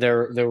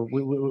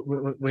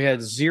 We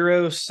had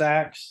 0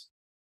 sacks,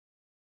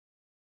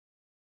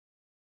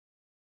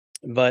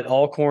 but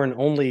Alcorn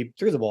only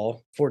threw the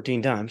ball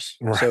 14 times.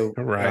 Right. So,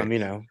 Right.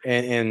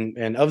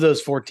 and of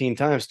those 14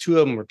 times, 2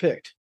 of them were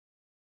picked.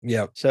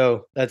 Yep.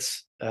 So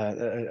that's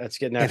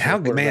getting And after the how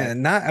good, quarterback.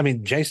 man? Not, I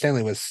mean, Jay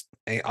Stanley was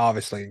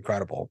obviously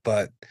incredible,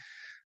 but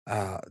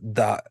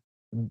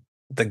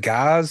the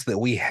guys that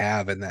we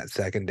have in that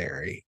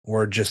secondary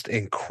were just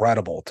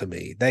incredible to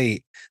me.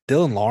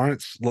 Dylan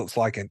Lawrence looks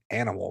like an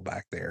animal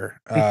back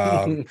there.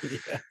 Yeah.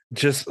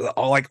 Just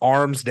like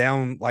arms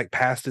down, like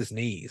past his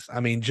knees. I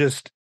mean,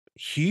 just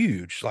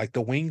huge, like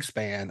the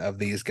wingspan of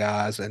these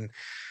guys. And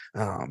a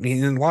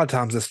lot of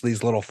times it's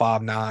these little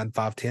 5'9",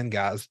 5'10"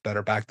 guys that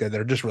are back there.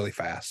 They're just really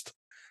fast.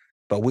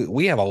 But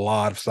we have a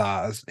lot of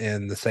size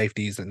in the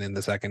safeties and in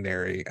the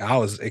secondary. I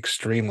was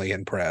extremely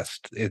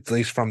impressed, at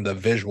least from the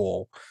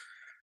visual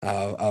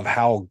of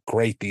how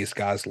great these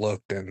guys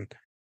looked, and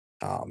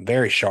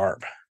very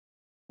sharp.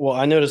 Well,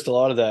 I noticed a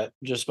lot of that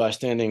just by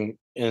standing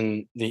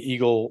in the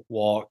Eagle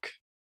Walk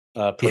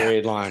Yeah.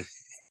 parade line.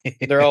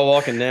 They're all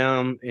walking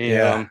down,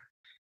 Yeah.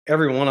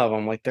 every one of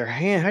them, like their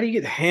hand. How do you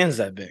get hands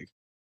that big?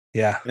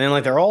 Yeah. And then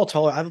like they're all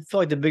taller. I feel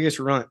like the biggest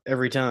runt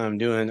every time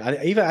doing.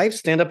 I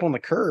stand up on the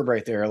curb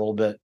right there a little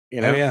bit,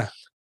 Oh yeah.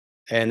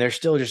 and they're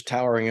still just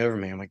towering over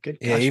me. I'm like, good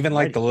Yeah. gosh, Even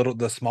like almighty.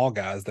 the small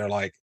guys, they're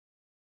like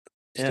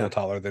still Yeah,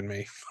 taller than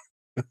me.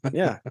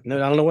 yeah. No,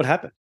 I don't know what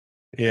happened.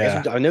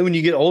 Yeah. I know when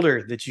you get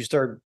older that you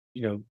start,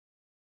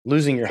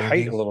 losing your height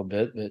Shrinking. a little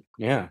bit, but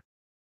yeah,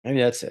 maybe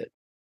that's it.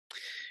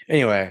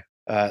 Anyway,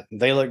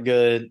 they look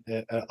good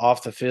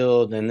off the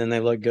field, and then they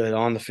look good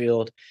on the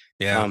field.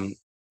 Yeah. Um,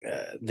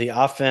 the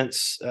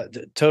offense,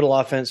 the total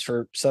offense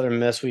for Southern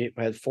Miss, we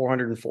had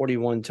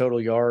 441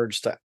 total yards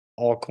to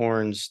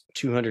Alcorn's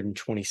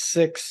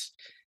 226.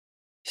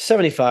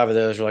 75 of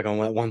those were like on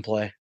one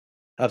play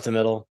up the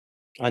middle,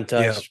 Yep.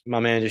 untouched. My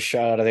man just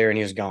shot out of there and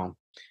he was gone.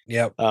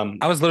 Yep. Um,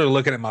 I was literally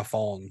looking at my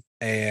phone,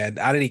 and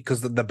I didn't,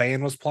 because the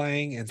band was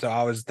playing, and so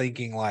I was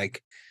thinking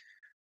like,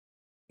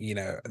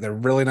 they're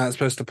really not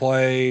supposed to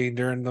play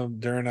during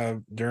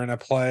a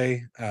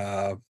play.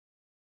 yeah,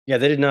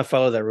 they did not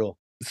follow that rule.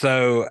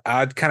 So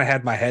I kind of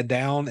had my head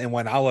down, and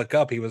when I look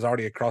up, he was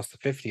already across the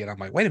 50, and I'm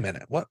like, wait a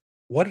minute, what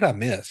did I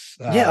miss?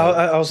 Yeah,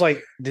 I was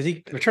like, did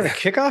he return a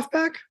kickoff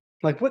back?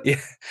 Like what? Yeah,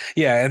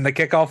 yeah, and the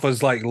kickoff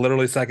was like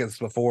literally seconds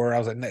before. I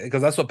was like,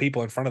 because that's what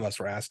people in front of us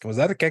were asking. Was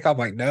that a kickoff? I'm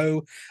like,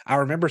 no. I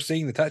remember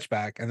seeing the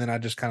touchback, and then I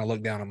just kind of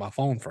looked down at my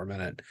phone for a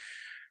minute,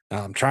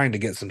 trying to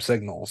get some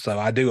signal. So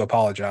I do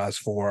apologize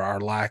for our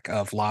lack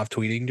of live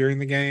tweeting during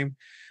the game.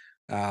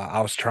 I was Oh,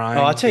 I'll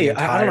trying tell the you,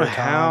 I don't know entire time.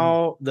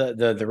 how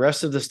the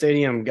rest of the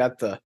stadium got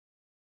the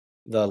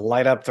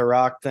light up the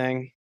rock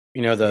thing.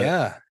 You know,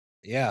 Yeah,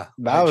 yeah,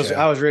 but light I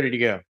show. was ready to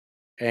go,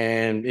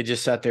 and it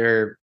just sat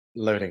there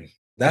loading and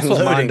That's what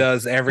mine loading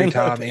does every and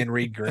time loading. in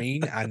Reed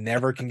Green. I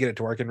never can get it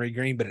to work in Reed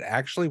Green, but it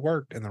actually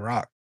worked in the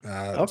Rock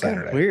Okay,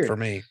 Saturday for weird.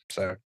 me.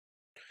 So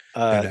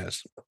who Uh,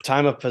 knows?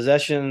 Time of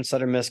possession,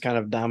 Southern Miss kind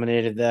of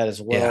dominated that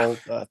as Yeah,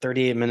 well.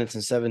 38 minutes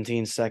and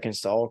 17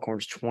 seconds to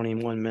Alcorn's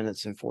 21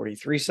 minutes and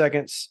 43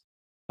 seconds.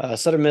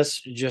 Southern Miss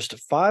just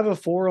 5 of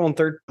 4 on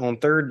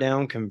third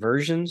down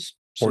conversions.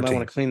 Somebody want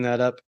 14, to clean that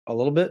up a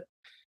little bit.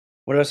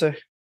 What did I say?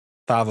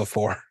 5 of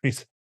 4.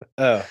 He's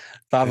Oh,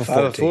 5 of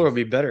 14. 5 of 4 would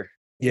be better.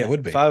 Yeah, it Yeah,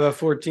 would be. 5 of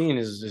 14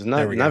 is There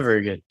not we go.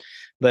 very good.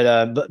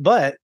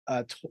 But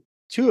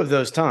two of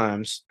those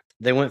times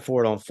they went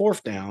for it on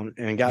fourth down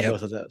and got Yep.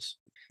 both of those.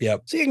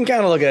 Yep. So you can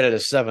kind of look at it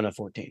as 7 of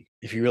 14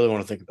 if you really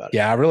want to think about it.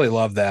 Yeah, I really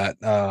love that.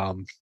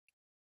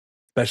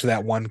 Especially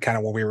that one kind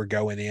of when we were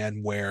going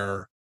in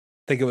where I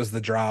think it was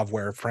the drive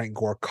where Frank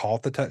Gore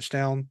caught the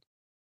touchdown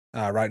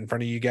right in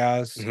front of you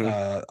guys.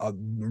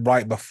 Mhm.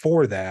 Right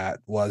before that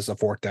was a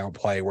fourth down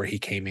play where he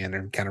came in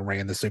and kind of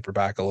ran the super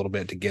back a little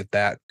bit to get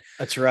that.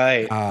 That's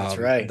right. That's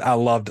right. I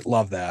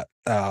love that.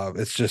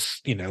 It's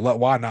just,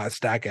 why not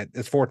stack it?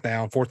 It's fourth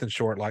down, fourth and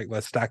short. Like,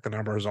 let's stack the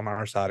numbers on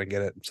our side and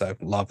get it. So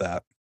love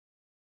that.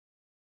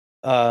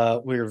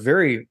 We were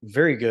very,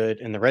 very good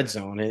in the red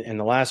zone in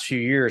the last few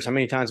years. How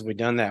many times have we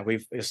done that?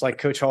 It's like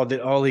Coach Hall did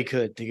all he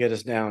could to get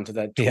us down to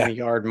that Yeah.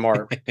 20-yard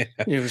mark.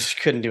 We just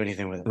couldn't do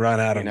anything with it, Run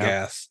out you of know?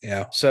 gas.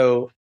 Yeah.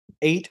 So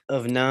 8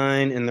 of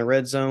 9 in the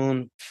red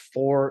zone,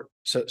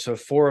 so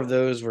 4 of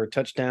those were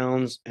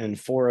touchdowns and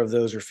 4 of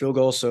those were field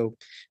goals. So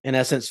in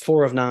essence,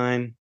 4 of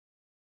 9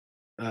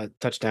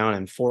 touchdown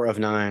and 4 of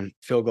 9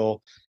 field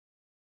goal.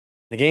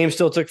 The game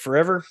still took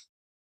forever.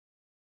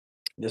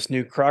 This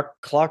new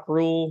clock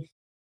rule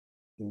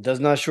does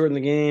not shorten the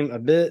game a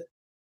bit.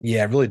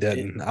 Yeah, it really It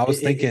didn't. I it was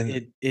it thinking it,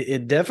 it it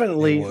it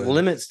definitely would.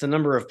 limits the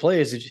number of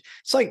plays.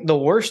 It's like the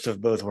worst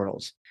of both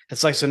worlds.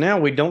 It's like so now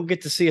we don't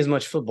get to see as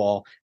much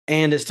football,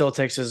 and it still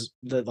takes us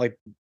the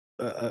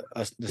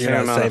You're same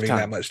not amount of saving that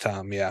time. much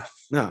time. Yeah.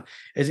 No,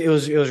 it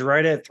was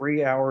right at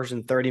 3 hours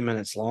and 30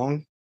 minutes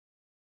long.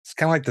 It's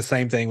kind of like the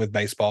same thing with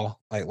baseball.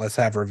 Like, let's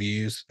have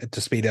reviews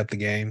to speed up the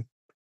game.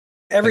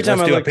 Every Like, time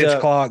let's I do a looked pitch up,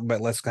 clock,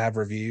 but let's have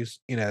reviews.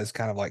 It's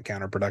kind of like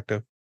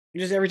counterproductive.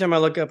 just every time I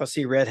look up, I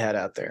see Red Hat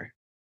out there,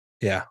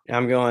 Yeah. and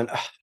I'm going, "Ugh,"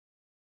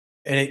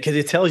 and because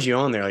it tells you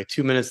on there like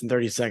 2 minutes and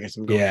 30 seconds.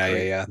 I'm going, Yeah. Yeah.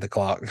 great. Yeah. The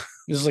clock.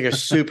 This is like a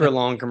super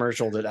long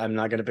commercial that I'm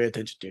not going to pay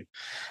attention to.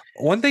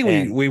 One thing we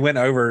And we went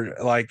over,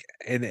 like,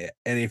 and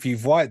if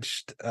you've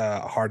watched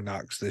Hard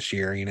Knocks this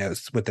year,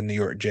 it's with the New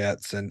York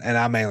Jets, and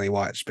I mainly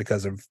watched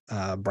because of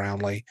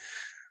Brownlee.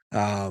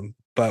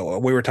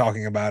 But we were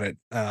talking about it.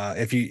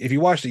 If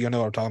you watched it, you'll know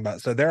what I'm talking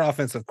about. So their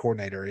offensive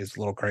coordinator is a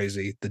little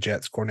crazy. The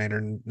Jets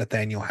coordinator,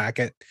 Nathaniel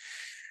Hackett.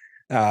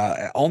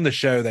 On the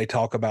show, they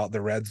talk about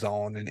the red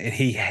zone, and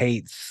he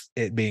hates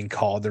it being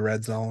called the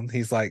red zone.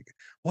 He's like,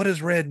 "What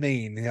does red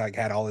mean?" And he like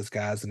had all his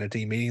guys in a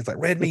team meeting. He's like,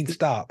 "Red means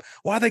stop.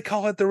 Why they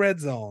call it the red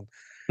zone?"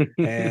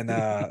 And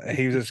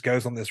he just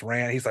goes on this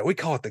rant. He's like, "We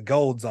call it the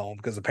gold zone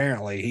because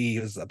apparently he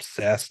is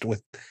obsessed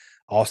with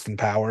Austin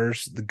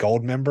Powers, the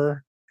Gold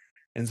Member."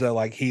 And so,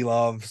 like, he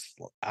loves,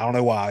 I don't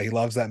know why, he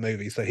loves that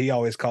movie. So he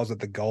always calls it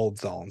the Gold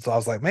Zone. So I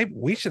was like, maybe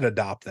we should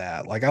adopt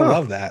that. Like, I huh,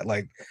 love that.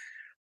 Like,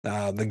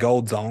 the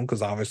Gold Zone,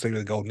 because obviously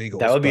the Golden that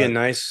Eagles, would be a but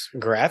nice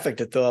graphic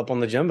to throw up on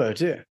the jumbo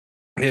too.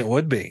 it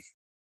would be.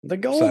 The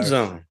gold So,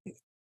 zone.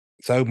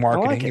 I like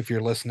marketing, it. if you're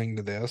listening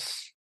to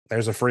this,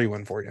 there's a free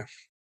one for you.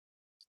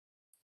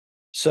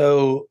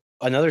 So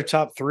another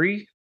top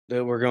three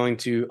that we're going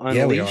to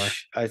Yeah, we are.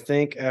 unleash, I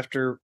think,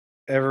 after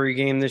every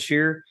game this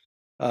year.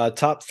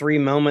 Top three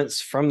moments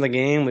from the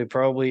game. We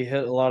probably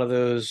hit a lot of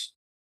those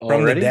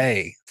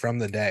already. From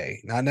the day,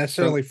 not From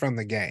necessarily from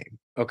the game.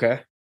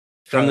 okay.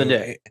 From the So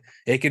day.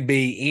 it could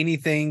be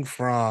anything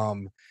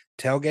from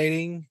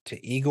tailgating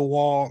to Eagle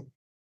Walk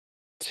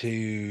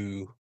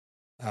to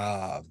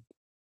uh,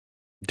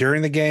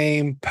 during the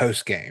game,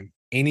 post game,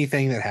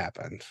 anything that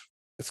happened.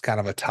 It's kind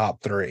of a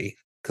top three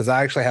because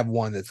I actually have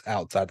one that's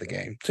outside the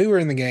game. Two are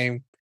in the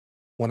game,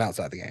 one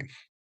outside the game.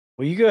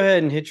 Well, you go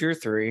ahead and hit your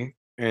three,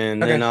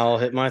 and then Okay. I'll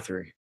hit my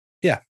three.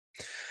 Yeah.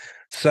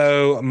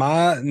 So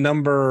my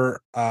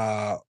number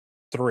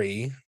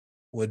three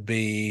would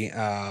be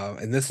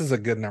and this is a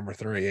good number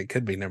three. It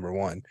could be number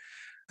one.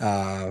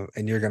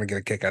 And you're gonna get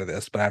a kick out of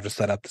this, but I have to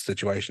set up the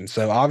situation.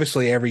 So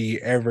obviously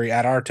every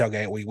at our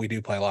tailgate we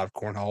do play a lot of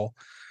cornhole.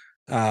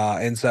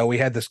 And so we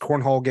had this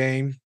cornhole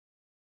game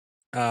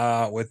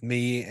with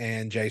me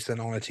and Jason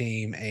on a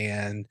team,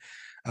 and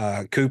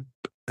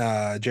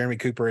Jeremy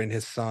Cooper and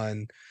his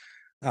son,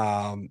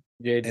 um,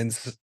 Jade. and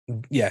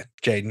Yeah,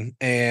 Jaden.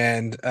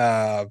 And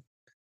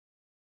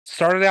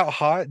started out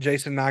hot.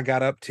 Jason and I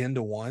got up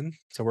 10-1.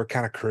 So we're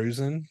kind of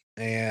cruising.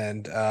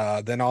 And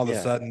then all of a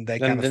Yeah. sudden they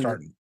kind Then of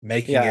start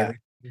making yeah, every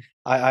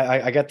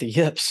I got the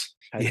yips,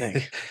 I yeah,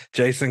 think.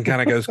 Jason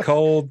kind of goes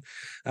cold.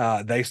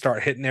 They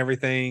start hitting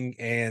everything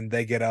and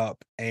they get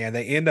up and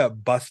they end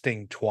up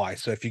busting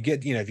twice. So if you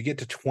get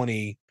to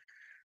 20,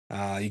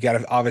 you got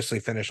to obviously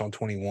finish on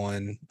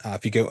 21.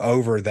 If you go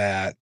over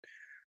that,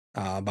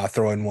 by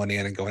throwing one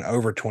in and going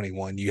over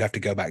 21, you have to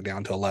go back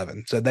down to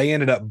 11. So they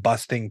ended up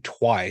busting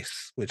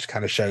twice, which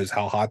kind of shows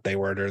how hot they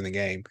were during the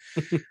game.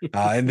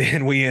 And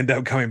then we end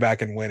up coming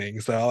back and winning.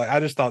 So I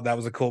just thought that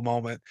was a cool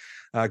moment.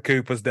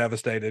 Coop was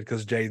devastated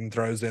because Jaden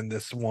throws in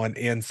this one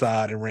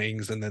inside and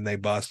rings, and then they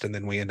bust, and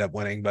then we end up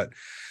winning. But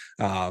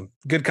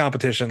good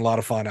competition, a lot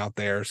of fun out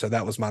there. So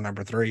that was my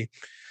number three.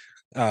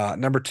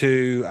 Number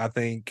two, I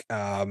think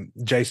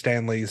Jay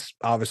Stanley's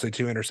obviously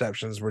two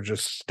interceptions were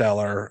just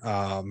stellar.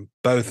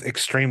 Both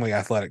extremely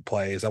athletic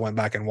plays. I went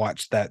back and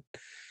watched that.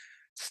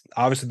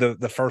 Obviously,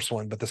 the first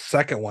one, but the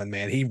second one,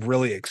 man, he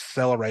really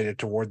accelerated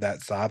toward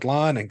that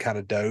sideline and kind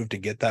of dove to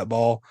get that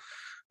ball.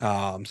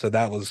 So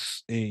that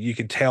was you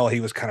could tell he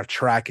was kind of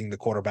tracking the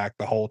quarterback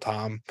the whole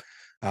time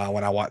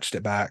when I watched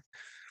it back.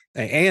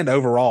 And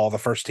overall, the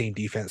first team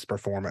defense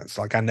performance.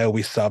 Like I know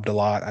we subbed a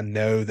lot. I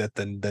know that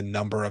the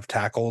number of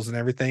tackles and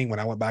everything. When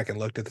I went back and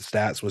looked at the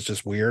stats, was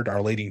just weird.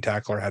 Our leading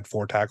tackler had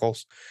 4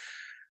 tackles,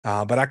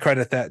 but I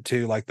credit that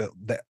to like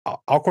the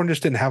Alcorn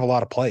just didn't have a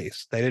lot of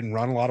plays. They didn't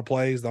run a lot of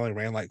plays. They only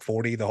ran like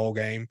 40 the whole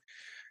game,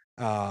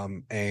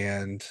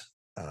 and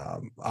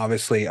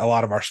obviously a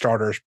lot of our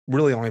starters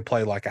really only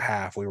played like a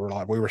half. We were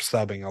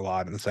subbing a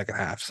lot in the second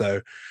half,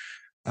 so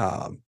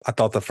I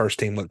thought the first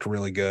team looked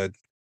really good.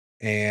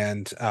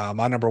 And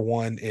my number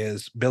one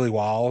is Billy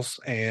Wiles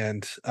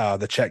and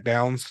the check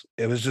downs.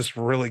 It was just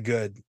really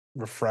good,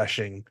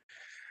 refreshing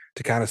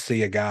to kind of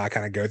see a guy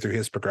kind of go through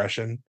his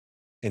progression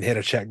and hit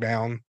a check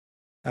down.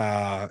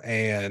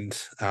 And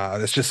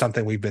That's just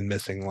something we've been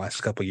missing the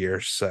last couple of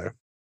years. So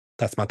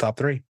that's my top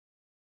three.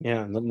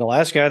 Yeah, the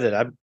last guy that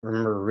I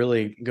remember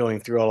really going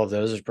through all of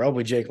those is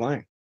probably Jake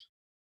Lang.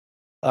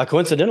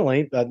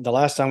 Coincidentally, the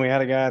last time we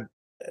had a guy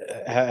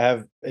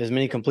have as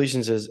many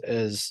completions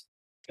as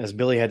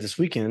Billy had this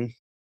weekend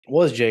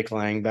was Jake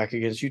Lang back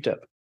against UTEP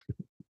a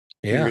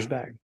few Yeah. years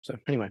back. So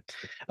anyway,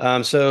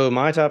 so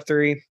my top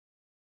three,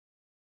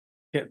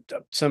 yeah,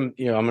 some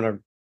I'm going to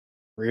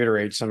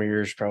reiterate some of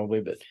yours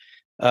probably,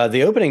 but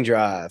the opening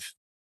drive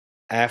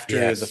after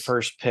the Yes.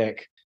 first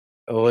pick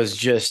was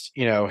just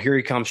here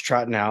he comes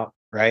trotting out,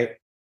 right, Yep.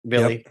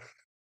 Billy,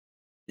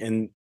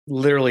 and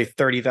literally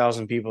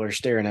 30,000 people are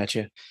staring at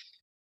you.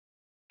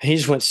 He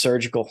just went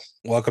surgical,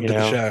 Welcome you to the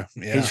know. show.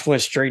 He Yeah. just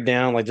went straight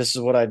down like this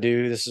is what I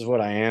do, this is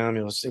what I am.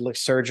 It looked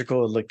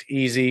surgical, it looked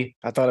easy.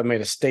 I thought it made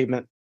a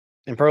statement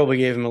and probably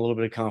gave him a little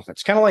bit of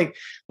confidence. Kind of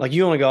like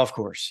you on a golf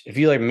course. If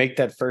you like make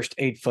that first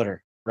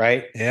 8-footer,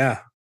 right? Yeah.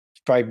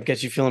 Probably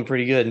gets you feeling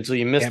pretty good until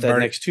you miss Can't that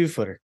birdie. next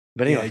 2-footer.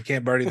 But Yeah, anyway, you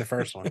can't birdie the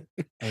first one.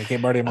 I mean, you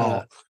can't birdie them uh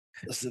all.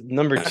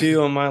 number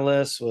two on my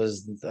list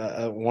was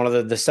one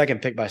of the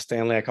second pick by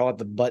Stanley. I call it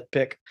the butt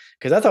pick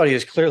because I thought he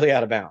was clearly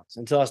out of bounds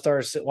until I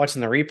started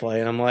watching the replay,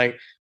 and I'm like,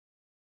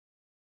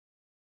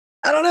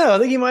 I don't know. I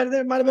think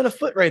there might have been a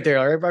foot right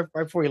there, right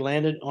before he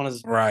landed on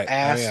his Right. Oh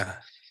ass. yeah.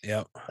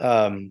 Yep.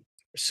 Um,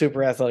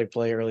 Super athletic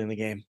play early in the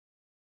game.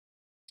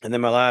 And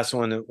then my last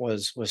one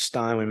was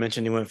Stein. We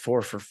mentioned he went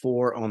 4 for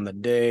 4 on the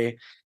day,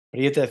 but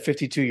he hit that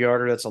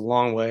 52-yarder. That's a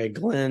long way.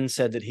 Glenn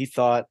said that he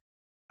thought,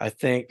 I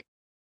think,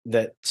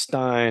 that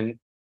Stein,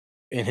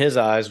 in his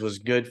eyes, was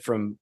good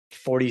from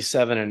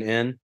 47 and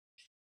in.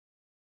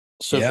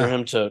 So for Yeah.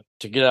 him to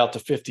get out to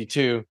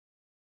 52,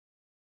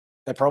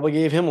 that probably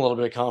gave him a little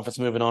bit of confidence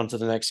moving on to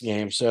the next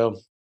game. So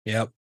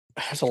Yep.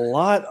 there's a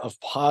lot of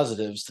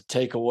positives to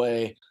take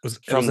away It was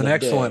from an the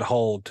excellent day.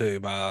 hold too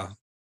by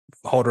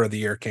holder of the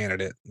year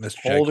candidate, Mr.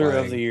 Jake Holder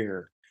of the Lang.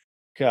 year.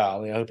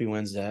 Golly, I hope he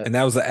wins that And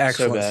that was an so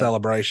excellent bad.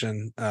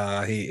 celebration.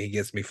 He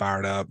gets me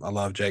fired up. I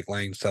love Jake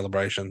Lang's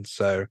celebrations.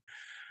 So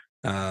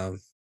um,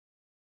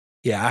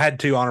 yeah, I had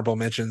two honorable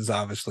mentions.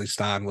 Obviously,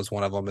 Stein was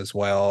one of them as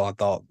well. I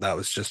thought that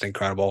was just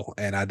incredible,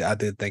 and I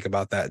did think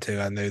about that too.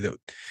 I knew that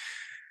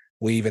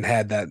we even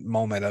had that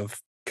moment of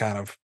kind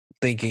of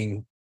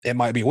thinking it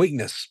might be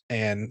weakness,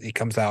 and he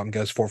comes out and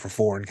goes 4 for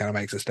 4 and kind of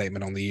makes a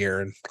statement on the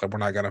year, and we're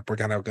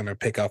kind of gonna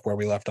pick up where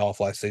we left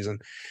off last season.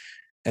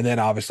 And then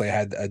obviously I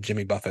had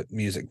Jimmy Buffett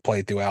music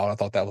played throughout. I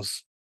thought that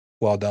was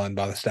well done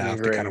by the staff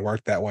to kind of Great.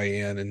 work that way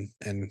in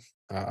and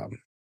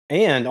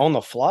And on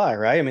the fly,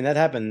 right? I mean, that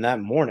happened that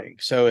morning.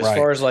 So as right.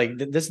 far as like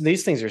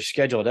these things are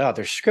scheduled out,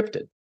 they're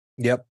scripted.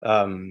 Yep.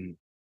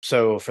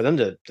 So for them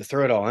to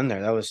throw it all in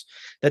there,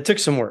 that took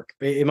some work.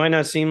 It might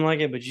not seem like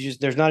it, but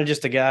there's not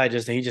just a guy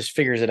he just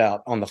figures it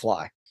out on the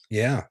fly.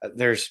 Yeah.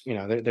 There's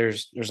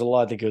a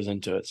lot that goes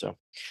into it. So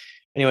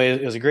anyway,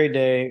 it was a great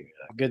day.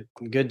 Good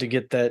to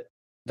get that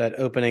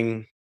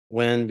opening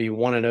win, be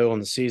 1-0 on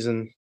the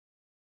season.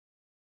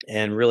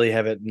 and really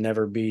have it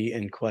never be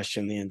in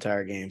question the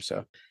entire game.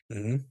 So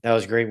Mhm. that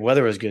was great.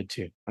 Weather was good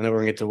too. I know we're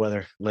gonna get to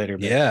weather later,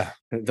 but Yeah.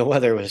 the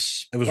weather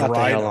was It was spot the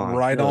right hell on.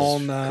 right It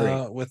was on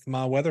great. with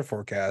my weather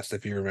forecast,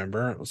 if you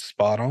remember. It was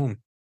spot on.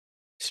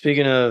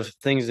 Speaking of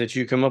things that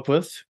you come up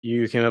with,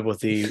 you came up with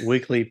the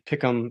weekly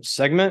pick'em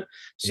segment.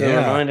 So Yeah.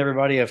 remind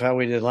everybody of how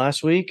we did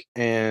last week.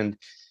 And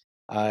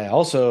I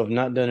also have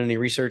not done any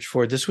research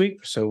for this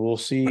week. So we'll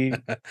see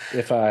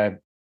if I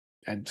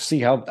see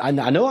how I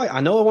know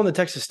I won the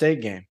Texas State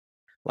game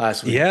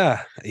last week,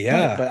 Yeah.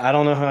 Yeah. but I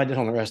don't know how I did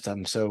on the rest of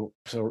them. So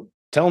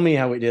tell me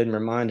how we did and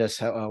remind us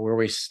how where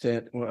we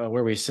sit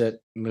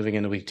moving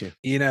into week two.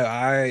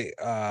 I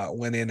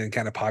went in and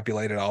kind of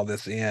populated all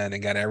this in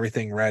and got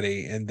everything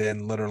ready. And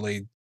then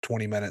literally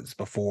 20 minutes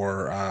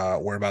before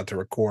we're about to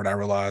record, I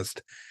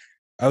realized,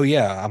 oh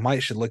yeah, I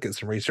might should look at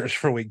some research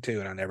for week two,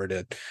 and I never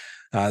did.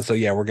 So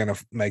yeah, we're gonna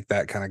make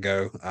that kind of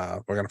go.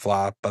 We're gonna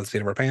fly by the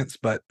seat of our pants.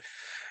 But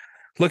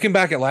looking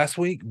back at last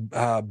week,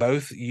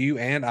 both you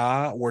and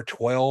I were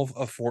 12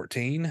 of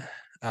 14.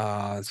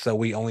 So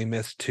we only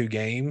missed two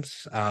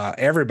games.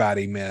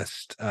 Everybody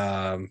missed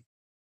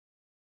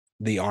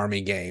the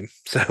Army game.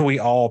 So we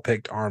all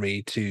picked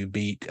Army to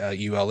beat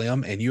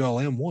ULM, and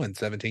ULM won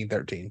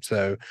 17-13.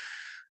 So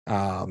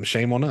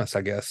shame on us,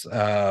 I guess.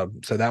 So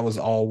that was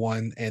all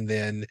one. And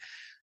then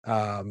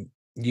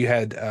you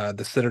had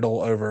the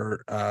Citadel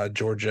over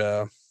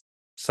Georgia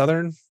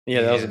Southern,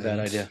 Yeah, that was a bad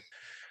and idea.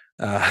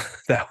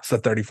 that was a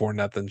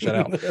 34-0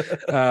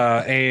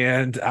 shutout.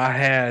 And I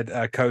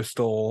had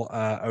Coastal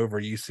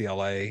over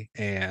UCLA,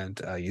 and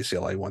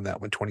UCLA won that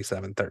one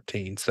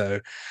 27-13. So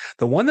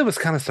the one that was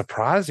kind of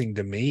surprising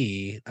to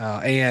me,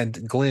 and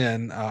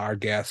Glenn, our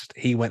guest,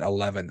 he went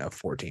 11 of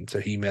 14. So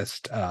he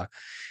missed,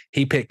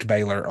 he picked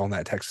Baylor on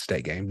that Texas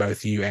State game.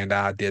 Both you and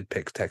I did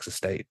pick Texas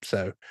State.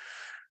 So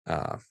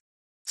uh,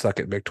 suck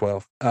it, Big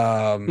 12.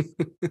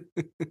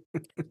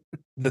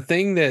 The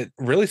thing that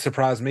really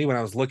surprised me when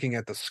I was looking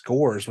at the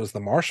scores was the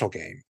Marshall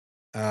game.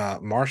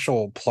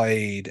 Marshall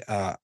played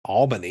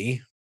Albany,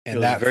 It and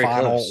was that very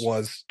final close.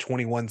 was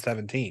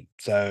 21-17.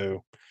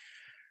 So,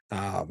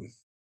 um,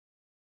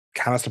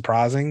 kind of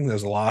surprising.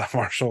 There's a lot of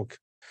Marshall.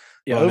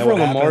 Yeah, Well, I know over what on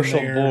the happened Marshall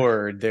there.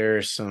 board,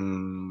 there's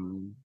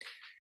Some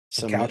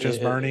some couches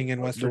burning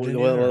in West Virginia,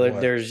 or well, what?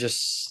 there's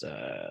just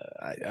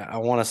I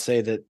want to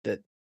say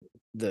that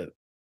the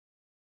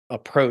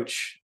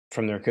approach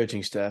from their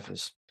coaching staff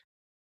is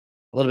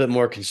a little bit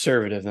more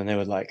conservative than they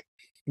would like.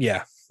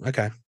 Yeah.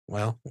 Okay.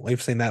 Well,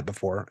 we've seen that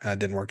before.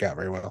 Didn't work out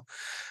very well.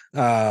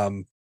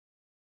 Um,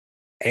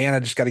 And I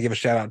just got to give a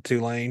shout out to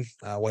Tulane.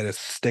 Way to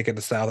stick it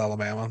to South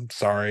Alabama.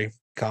 Sorry,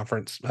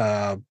 conference.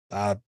 I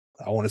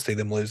want to see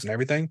them lose and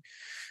everything,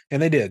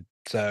 and they did.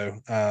 So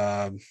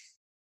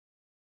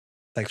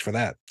thanks for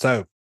that.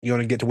 So you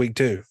want to get to week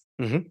two?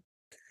 Mm-hmm.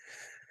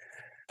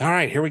 All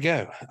right, here we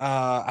go.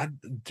 I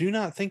do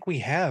not think we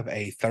have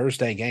a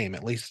Thursday game,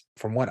 at least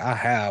from what I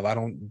have. I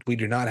don't. We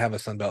do not have a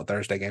Sunbelt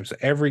Thursday game. So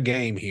every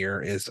game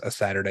here is a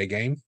Saturday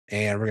game,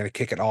 and we're going to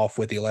kick it off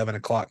with the 11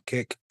 o'clock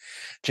kick.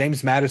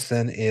 James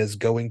Madison is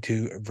going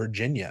to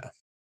Virginia.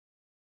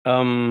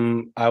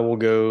 I will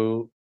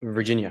go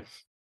Virginia.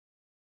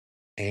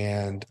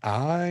 And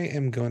I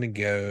am going to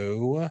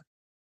go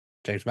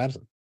James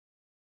Madison.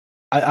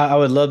 I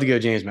would love to go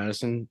James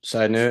Madison.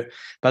 Side note,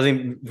 but I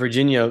think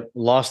Virginia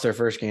lost their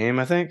first game.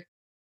 I think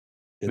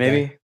Did they?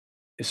 maybe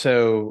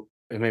so.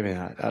 Maybe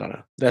not. I don't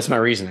know. That's my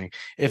reasoning.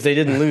 If they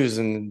didn't lose,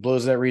 then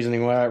blows that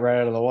reasoning right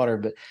out of the water.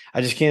 But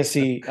I just can't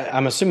see.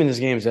 I'm assuming this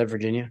game is at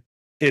Virginia.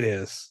 It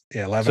is.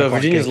 Yeah, 11 So o'clock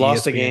Virginia's kick,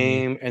 lost a ESPN.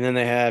 game, and then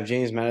they have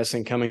James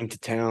Madison coming to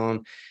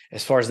town.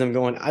 As far as them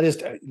going, I don't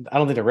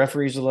think the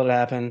referees will let it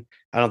happen.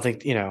 I don't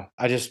think I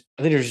think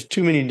there's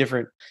too many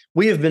different.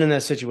 We have been in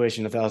that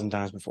situation 1,000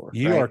 times before,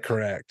 You are right?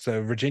 correct.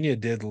 So Virginia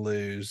did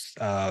lose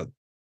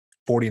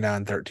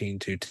 49-13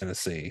 to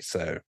Tennessee.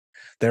 So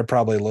they're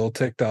probably a little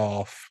ticked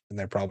off, and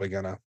they're probably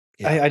going to,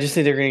 yeah. I just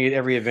think they're going to get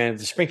every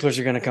advantage. The sprinklers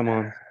are going to come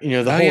on, the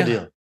Oh, whole yeah.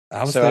 deal.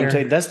 I was So I'm telling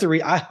there. you, that's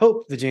I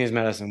hope the James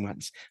Madison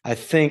wins. I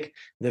think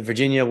that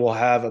Virginia will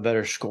have a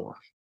better score.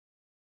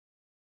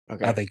 I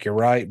Okay. think you're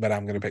right, but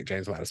I'm going to pick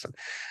James Madison.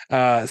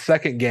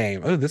 Second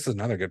game. Oh, this is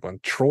another good one.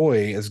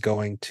 Troy is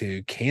going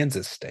to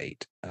Kansas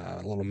State.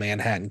 A little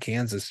Manhattan,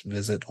 Kansas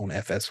visit on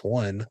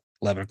FS1,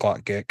 11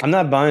 o'clock kick. I'm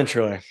not buying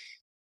Troy.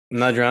 I'm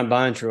not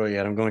buying Troy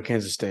yet. I'm going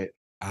Kansas State.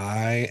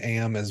 I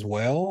am as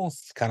well.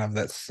 It's kind of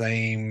that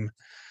same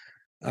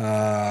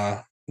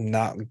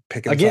not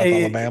picking Again,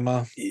 South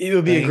Alabama it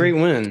would be a great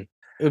thing. win.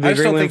 It would be I a just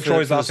great don't win think for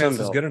Troy's the Sun offense is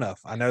Belt. good enough.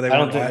 I know they I don't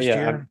weren't think. last Yeah,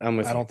 year. I'm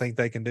with I you. don't think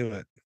they can do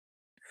it.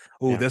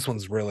 Oh, Yeah. this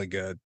one's really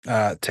good.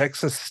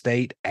 Texas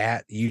State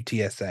at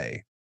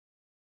UTSA.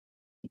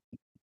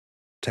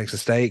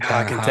 Texas State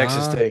kind of Can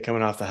Texas high. State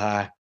coming off the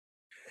high?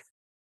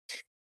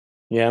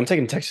 Yeah, I'm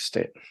taking Texas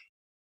State.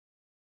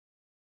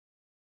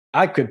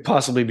 I could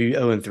possibly be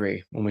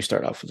 0-3 when we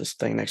start off with this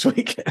thing next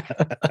week.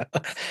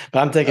 But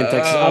I'm taking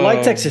Texas. I like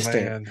Oh Texas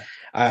State. man.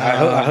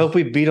 I hope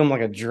we beat them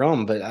like a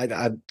drum, but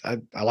I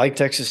like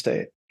Texas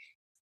State.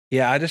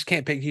 Yeah, I just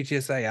can't pick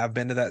UTSA. I've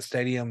been to that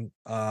stadium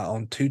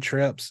on 2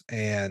 trips,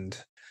 and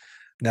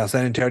now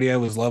San Antonio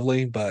was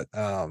lovely, but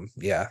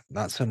yeah,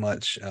 not so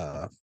much.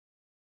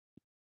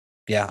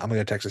 Yeah, I'm gonna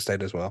go Texas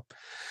State as well.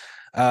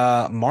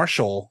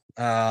 Marshall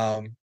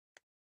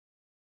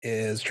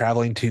is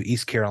traveling to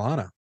East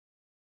Carolina.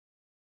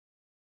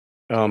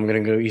 Oh, I'm gonna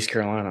go East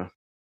Carolina.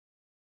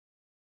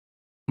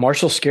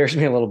 Marshall scares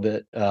me a little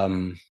bit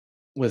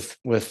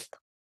with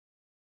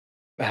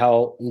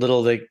how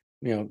little they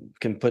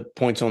can put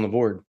points on the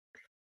board.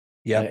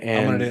 Yep, I'm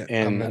And gonna I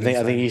do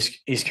the think same.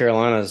 East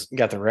Carolina's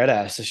got the red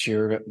ass this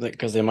year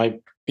because they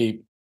might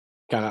be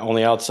kind of on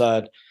the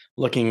outside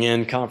looking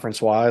in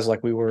conference wise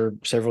like we were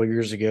several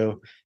years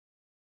ago.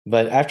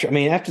 But after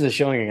the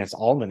showing against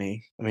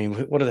Albany, I mean,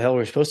 what the hell are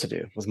we supposed to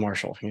do with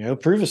Marshall?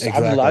 Prove us.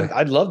 Exactly.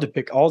 I'd love to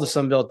pick all the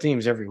Sun Belt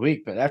teams every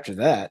week, but after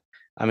that,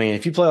 I mean,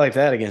 if you play like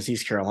that against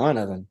East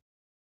Carolina, then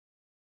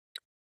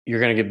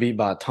you're going to get beat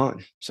by a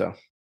ton. So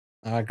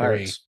I agree.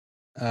 Pirates.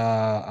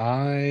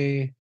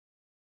 I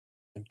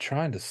am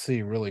trying to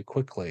see really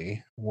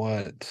quickly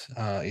what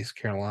East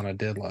Carolina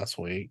did last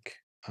week.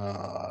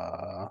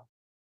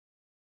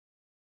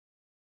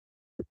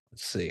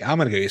 Let's see. I'm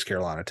gonna go East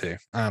Carolina too.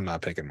 I'm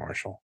not picking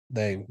Marshall.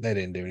 They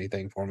didn't do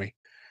anything for me.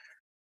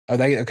 Oh,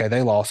 they okay.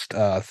 They lost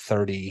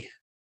 30.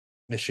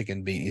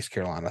 Michigan beat East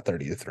Carolina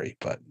 30-3,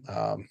 but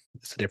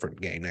it's a different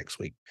game next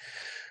week.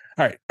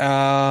 All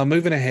right.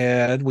 Moving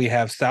ahead, we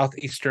have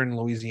Southeastern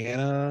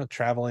Louisiana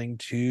traveling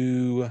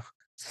to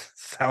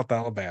South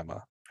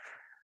Alabama.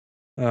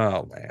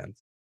 Oh man.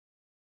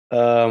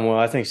 Well,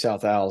 I think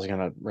South Al is going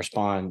to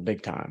respond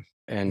big time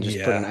and just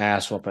put an Yeah.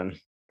 ass whooping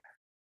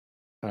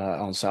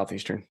on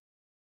Southeastern.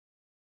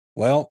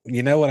 Well,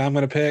 you know what I'm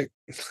gonna pick?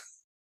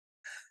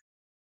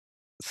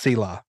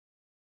 Selah.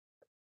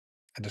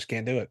 I just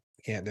can't do it.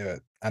 Can't do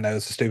it. I know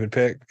it's a stupid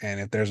pick, and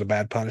if there's a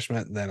bad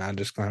punishment, then I'm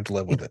just gonna have to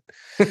live with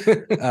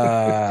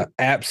it.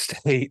 App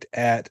State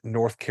at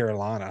North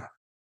Carolina.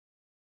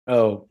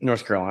 Oh,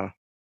 North Carolina.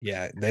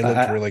 Yeah, they looked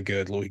I, really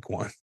good week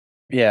 1.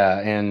 yeah,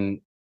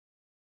 and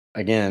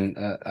again,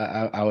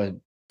 I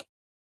would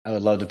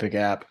love to pick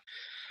App.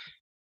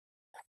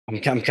 I'm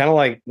kind of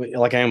like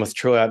I am with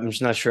Troy. I'm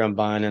just not sure I'm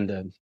buying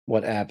into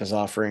what App is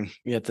offering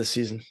yet this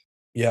season.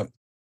 Yep.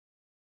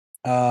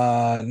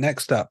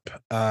 Next up,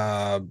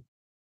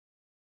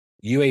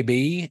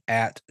 UAB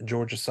at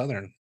Georgia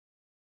Southern.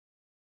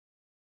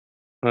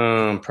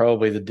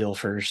 Probably the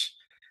Dilfers.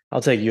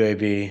 I'll take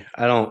UAB.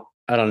 I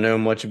don't know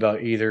much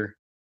about either.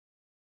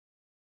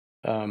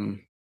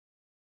 Um,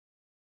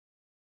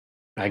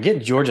 I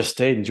get Georgia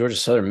State and Georgia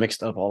Southern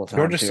mixed up all the time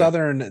Georgia too.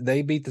 Southern,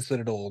 they beat the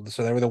Citadel,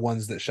 so they were the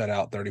ones that shut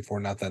out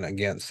 34-0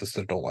 against the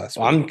Citadel last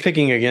Well, I'm week.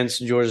 picking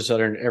against Georgia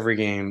Southern every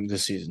game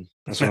this season.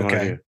 That's what I'm going to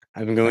Okay. do.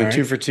 I've been All going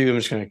two right. for two. I'm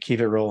just going to keep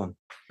it rolling.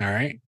 All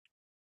right.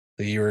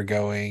 So you were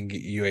going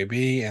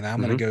UAB, and I'm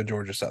going to Hmm. go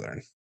Georgia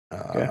Southern.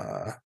 Okay.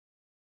 Uh,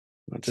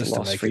 That's a just to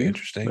loss make for it you.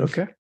 interesting.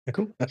 Okay.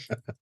 Cool.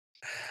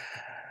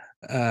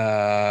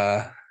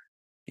 Uh,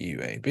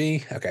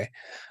 UAB. Okay.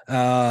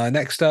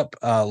 Next up,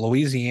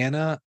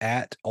 Louisiana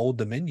at Old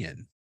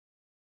Dominion.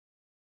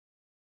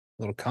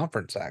 Little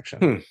conference action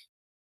Hmm.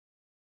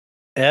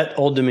 At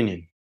Old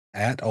Dominion.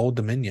 at Old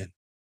Dominion.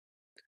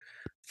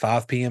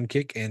 5 p.m.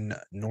 kick in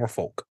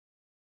Norfolk.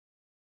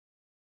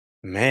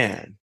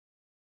 Man.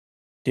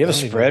 Do you I have a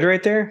don't even. spread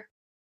right there?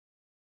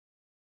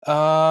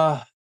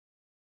 Uh,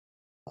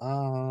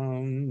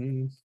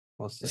 um,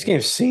 let's This see.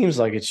 game seems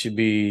like it should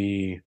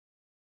be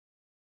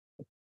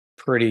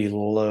pretty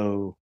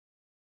low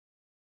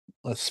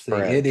Let's see. It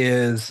spread.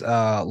 is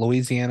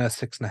Louisiana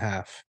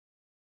 6.5.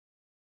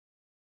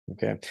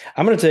 Okay.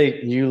 I'm going to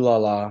take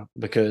ULala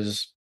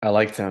because I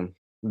like them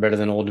better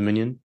than Old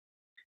Dominion.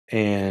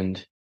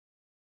 And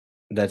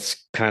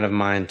that's kind of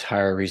my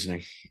entire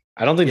reasoning.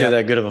 I don't think they're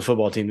Yep. that good of a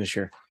football team this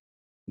year,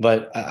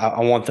 but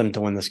I want them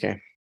to win this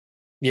game.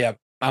 Yep.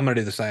 I'm gonna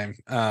do the same.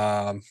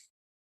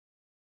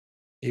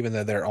 Even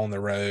though they're on the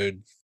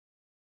road,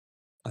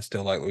 I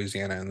still like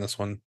Louisiana in this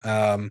one.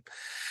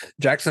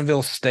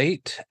 Jacksonville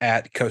State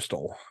at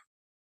Coastal.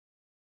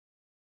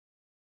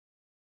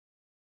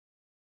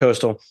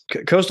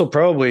 Coastal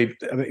probably.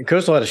 I mean,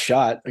 Coastal had a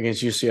shot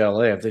against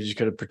UCLA if they just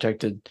could have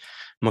protected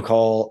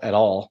McCall at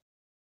all.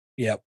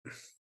 Yep.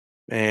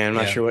 And I'm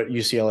not Yeah. sure what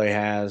UCLA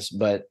has,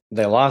 but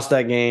they lost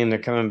that game. They're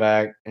coming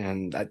back,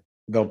 and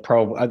they'll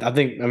probably. I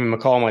think. I mean,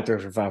 McCall might throw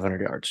for 500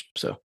 yards.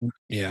 So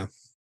Yeah.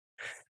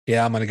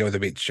 Yeah, I'm gonna go with the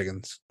Beach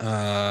Chickens.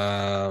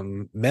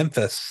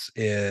 Memphis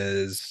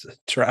is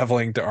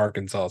traveling to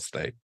Arkansas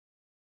State.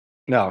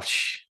 no,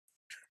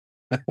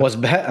 what's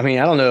bad? I mean,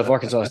 I don't know if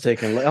Arkansas is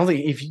taking. I don't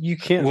think if you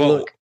can't Well,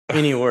 look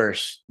any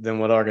worse than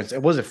what Arkansas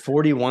was. It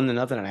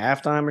 41-0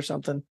 at halftime or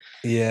something.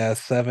 yeah,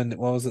 what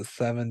was it?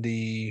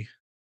 70,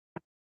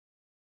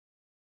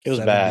 It was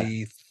bad.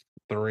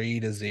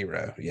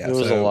 73-0. It Yeah. was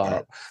a So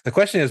lot. the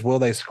question is, will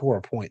they score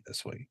a point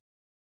this week?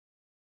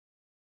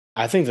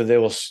 I think that they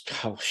will.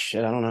 Oh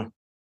shit! I don't know.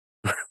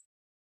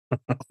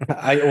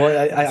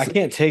 I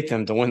can't take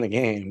them to win the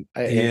game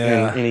in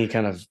Yeah. any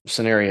kind of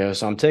scenario,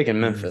 so I'm taking Mm.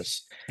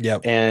 Memphis.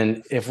 Yep.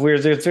 And if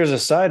there's a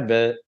side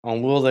bet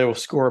on will they will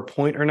score a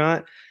point or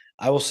not,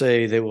 I will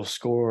say they will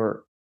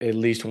score at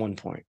least 1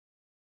 point.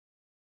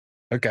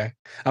 Okay.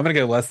 I'm gonna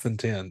go less than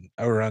 10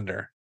 over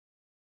under.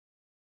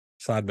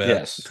 Side bet.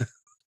 Yes,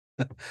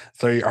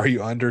 So are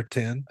you under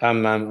 10?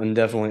 I'm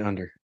definitely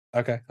under.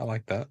 Okay, I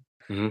like that.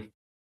 Mhm.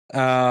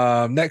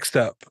 Next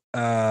up,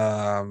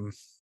 follow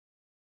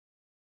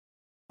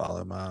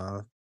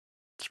my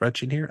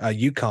spreadsheet here.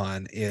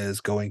 UConn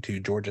is going to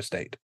Georgia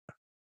State.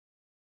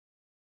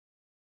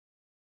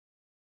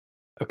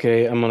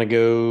 Okay, I'm gonna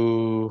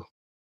go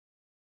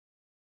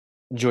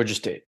Georgia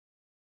State.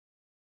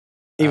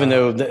 Uh, Even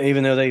though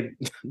they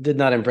did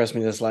not impress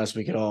me this last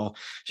week at all,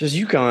 just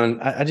UConn,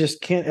 I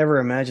just can't ever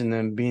imagine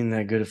them being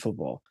that good at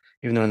football.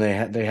 Even though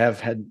they have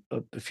had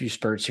a few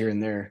spurts here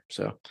and there.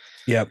 So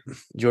yep.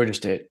 Georgia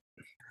State.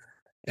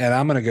 And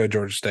I'm gonna go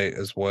Georgia State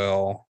as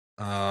well.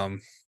 Yeah,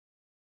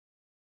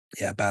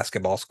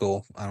 basketball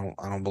school. I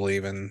don't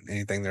believe in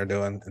anything they're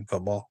doing in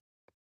football.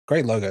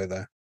 Great logo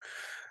though.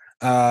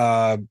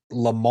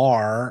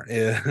 Lamar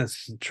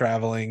is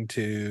traveling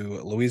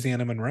to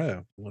Louisiana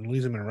Monroe.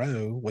 Louisiana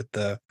Monroe with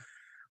the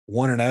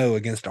 1-0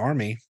 against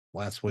Army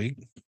last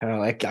week. I mean,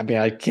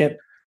 I can't.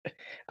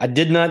 I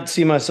did not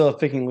see myself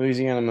picking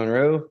Louisiana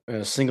Monroe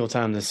a single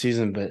time this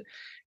season, but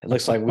it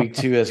looks like week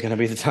two is going to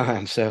be the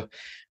time. So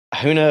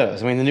who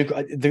knows? I mean,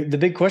 the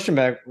big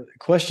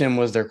question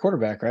was their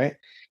quarterback, right?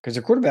 Because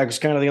their quarterback was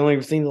kind of the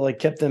only thing that like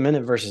kept them in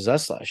it versus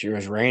us last year. It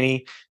was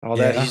Rainey, all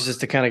that. Yeah, He's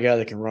just the kind of guy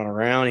that can run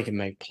around. He can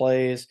make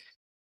plays.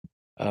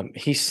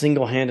 He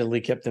single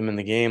handedly kept them in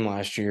the game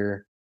last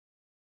year,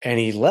 and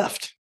he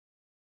left.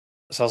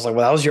 So I was like,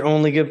 well, that was your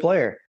only good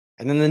player.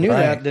 And then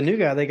right. the new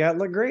guy they got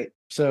looked great.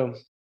 So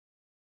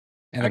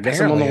And I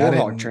guess I'm on the apparently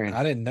Warhawk train.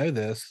 I didn't know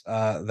this.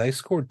 They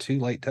scored two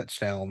late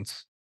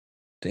touchdowns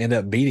to end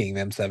up beating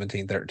them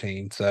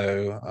 17-13.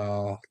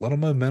 So little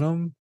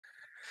momentum.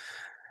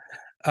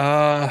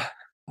 Uh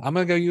I'm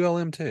gonna go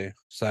ULM too.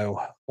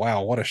 So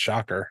wow, what a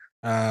shocker.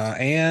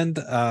 And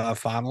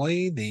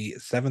finally the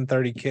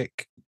 7:30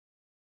 kick.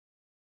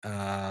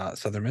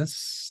 Southern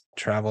Miss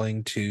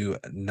traveling to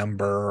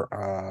number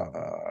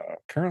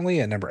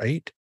currently at number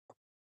 8,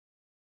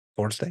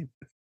 Florida State.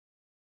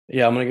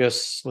 Yeah, I'm gonna go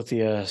with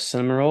the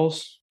cinnamon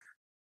rolls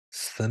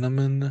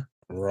Cinnamon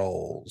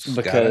rolls. Got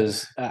it.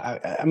 because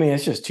I mean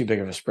it's just too big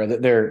of a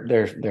spread.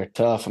 They're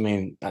tough. I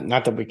mean,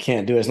 not that we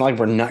can't do it. It's not like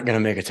we're not gonna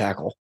make a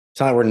tackle. It's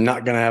not like we're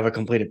not gonna have a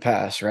completed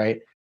pass, right?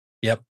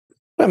 Yep.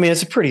 I mean,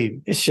 it's a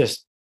pretty. It's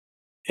just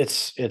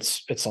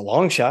it's a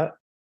long shot,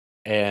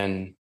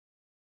 and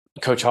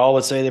Coach Hall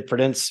would say that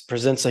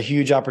presents a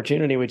huge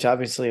opportunity, which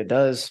obviously it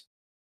does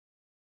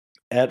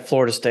at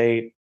Florida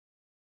State.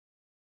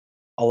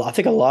 I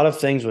think a lot of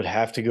things would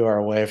have to go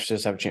our way for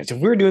us to have a chance. If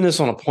we were doing this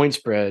on a point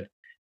spread,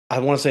 I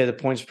want to say the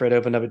point spread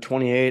opened up at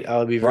 28. I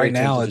would be Right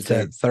very now tempted to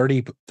it's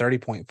take. at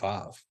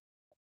 30.5.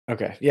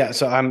 Okay. Yeah.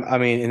 So I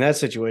mean, in that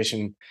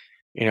situation,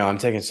 I'm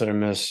taking Southern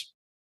Miss.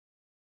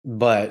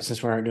 But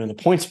since we aren't doing the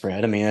point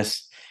spread, I mean, it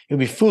would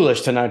be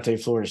foolish to not take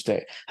Florida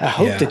State. I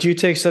hope Yeah, that you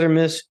take Southern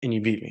Miss and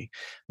you beat me.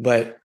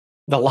 But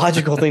the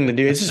logical thing to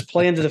do is just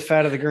play into the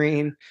fat of the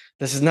green.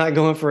 This is not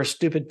going for a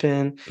stupid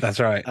pin. that's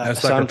right. No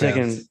So sucker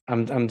pins.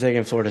 I'm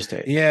taking Florida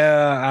State.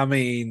 Yeah, I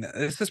mean,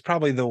 this is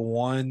probably the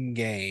one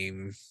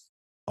game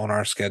on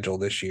our schedule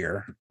this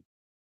year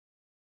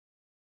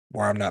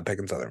where I'm not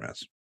picking Southern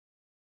Miss,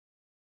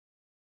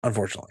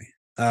 unfortunately.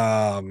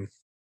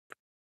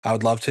 I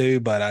would love to,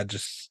 but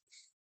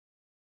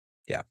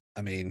yeah,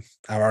 I mean,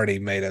 I've already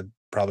made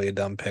probably a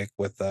dumb pick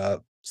with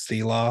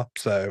C-Law,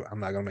 so I'm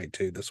not going to make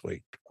two this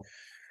week.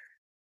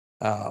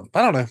 I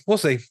don't know. We'll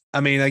see.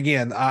 I mean,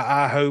 again,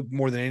 I hope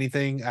more than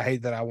anything. I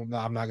hate that I'm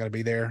not going to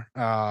be there.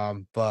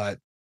 But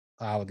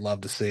I would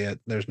love to see it.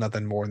 There's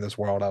nothing more in this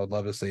world I would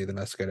love to see than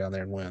us go down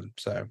there and win.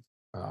 So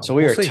So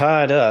we we'll are see.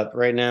 tied up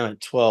right now at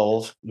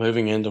 12,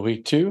 moving into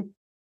week two.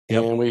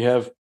 Yep. And we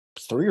have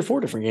 3 or 4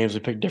 different games we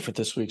picked different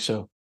this week.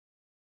 So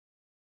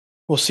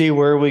we'll see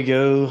where we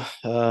go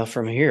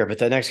from here. But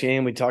that next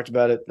game, we talked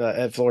about it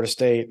at Florida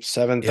State,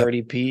 Yep.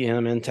 7:30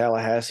 p.m. in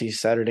Tallahassee,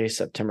 Saturday,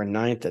 September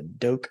 9th at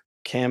Doak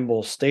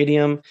Campbell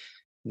Stadium.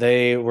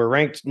 They were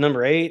ranked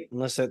number 8,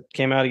 unless that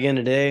came out again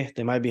today.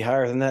 They might be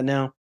higher than that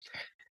now,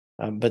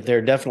 but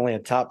they're definitely a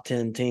top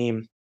 10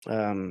 team.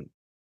 USM,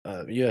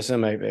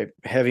 a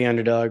heavy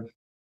underdog.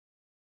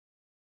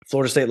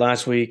 Florida State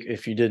last week,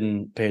 if you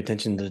didn't pay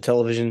attention to the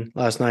television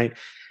last night,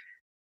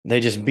 they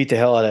just beat the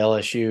hell out of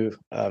LSU.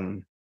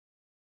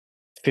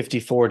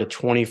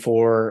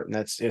 54-24. And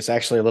it's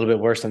actually a little bit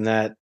worse than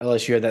that.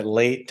 LSU had that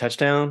late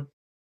touchdown.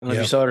 I don't know if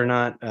you Yep. saw it or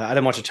not. I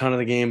didn't watch a ton of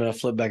the game, but I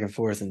flipped back and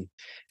forth and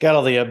got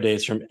all the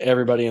updates from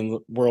everybody in the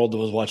world that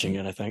was watching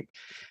it, I think.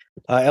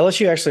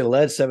 LSU actually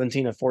led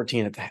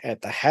 17-14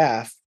 at the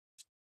half,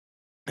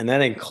 and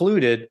that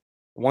included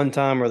one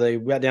time where they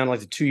got down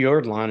like the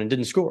 2-yard line and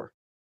didn't score.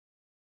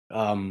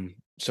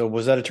 So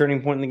was that a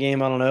turning point in the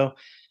game? I don't know.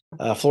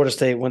 Florida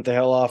State went the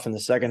hell off in the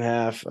second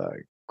half.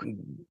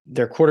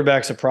 Their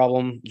quarterback's a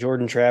problem.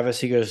 Jordan Travis,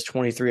 he goes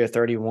 23 of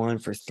 31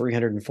 for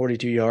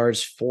 342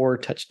 yards, 4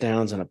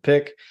 touchdowns, and a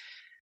pick.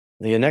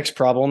 The next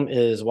problem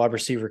is wide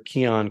receiver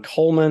Keon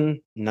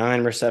Coleman,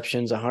 9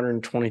 receptions,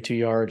 122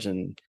 yards,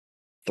 and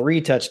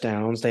 3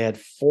 touchdowns. They had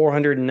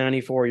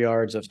 494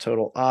 yards of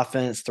total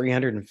offense.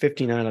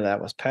 359 of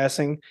that was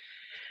passing.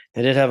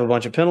 They did have a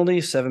bunch of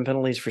penalties, 7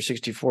 penalties for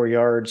 64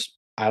 yards.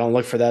 I don't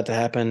look for that to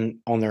happen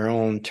on their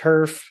own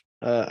turf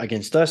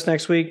against us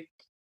next week.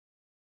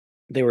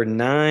 They were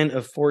 9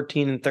 of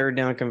 14 in third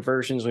down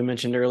conversions. We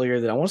mentioned earlier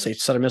that I want to say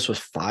Southern Miss was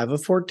 5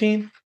 of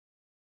 14.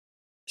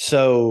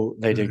 So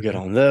they did good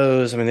on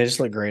those. I mean, they just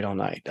looked great all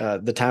night.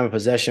 The time of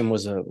possession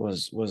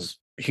was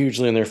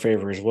hugely in their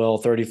favor as well.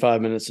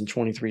 35 minutes and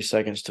 23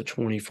 seconds to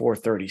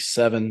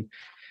 24:37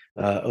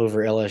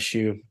 over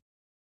LSU.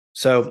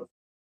 So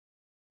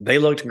they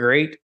looked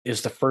great.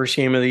 It's the first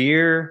game of the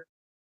year.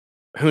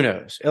 Who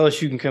knows?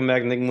 LSU can come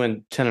back and they can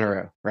win 10 in a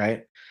row,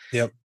 right?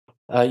 Yep.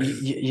 But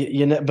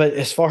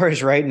as far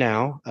as right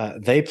now,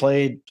 they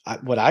played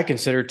what I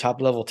consider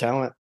top level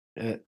talent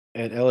at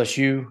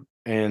LSU,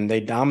 and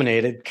they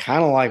dominated,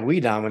 kind of like we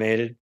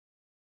dominated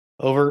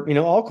over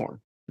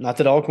Alcorn. Not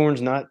that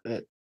Alcorn's not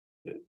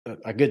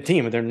a good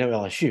team, but they're no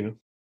LSU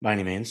by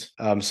any means.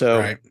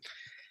 Right.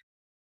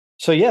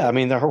 So yeah, I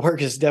mean, their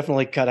work is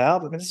definitely cut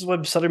out, but this is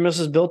what Southern Miss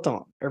is built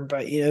on.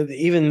 Everybody,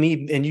 even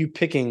me and you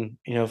picking,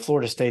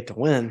 Florida State to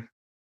win.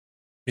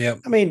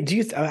 Yep. I mean,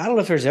 I don't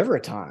know if there's ever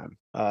a time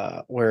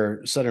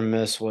where Southern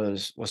Miss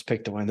was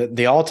picked to win.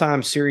 The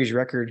all-time series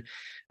record,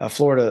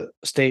 Florida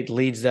State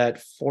leads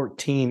that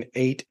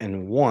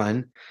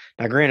 14-8-1.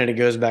 Now, granted, it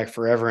goes back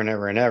forever and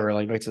ever and ever,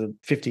 like back to the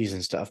 50s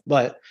and stuff,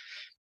 but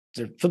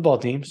they're football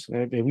teams.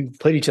 We've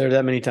played each other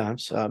that many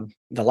times.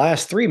 The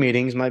last 3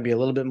 meetings might be a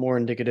little bit more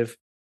indicative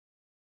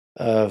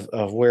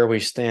of where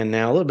we stand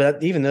now. A little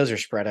bit, even those are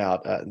spread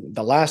out.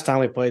 The last time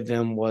we played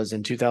them was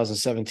in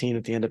 2017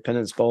 at the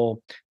Independence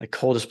Bowl, the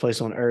coldest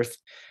place on earth.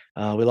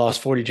 We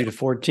lost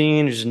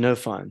 42-14. It was no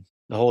fun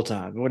the whole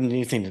time. It wasn't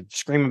anything to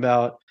scream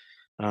about.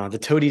 The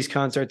Toadies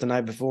concert the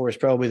night before was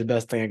probably the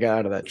best thing I got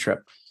out of that trip.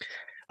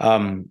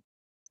 Then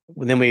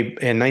we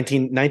in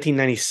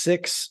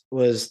 1996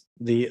 was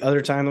the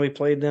other time that we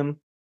played them.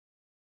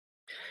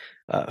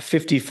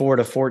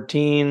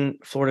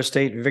 54-14, Florida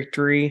State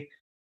victory.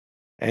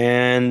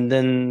 And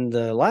then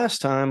the last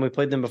time we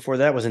played them before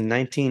that was in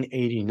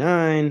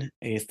 1989,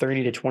 a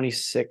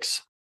 30-26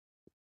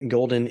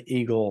 Golden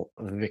Eagle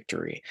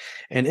victory.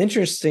 And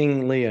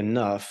interestingly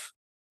enough,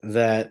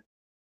 that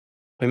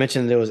we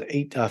mentioned there was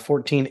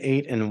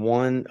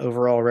 14-8-1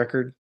 overall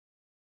record.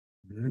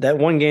 Mm-hmm. That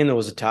one game that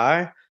was a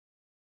tie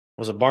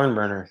was a barn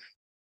burner.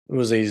 It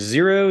was a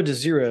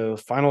 0-0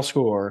 final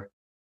score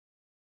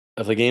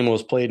of the game that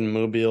was played in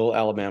Mobile,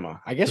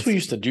 Alabama. I guess we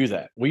used to do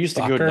that. We used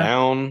to go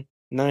down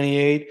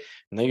 98,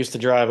 and they used to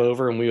drive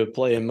over, and we would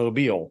play in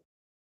Mobile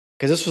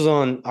because this was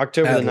on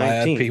October the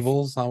 19th.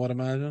 Peoples, I would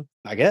imagine.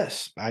 I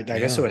guess. I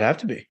guess it would have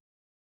to be.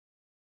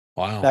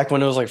 Wow. Back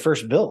when it was like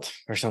first built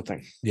or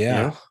something.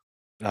 Yeah.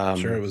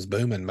 Sure, it was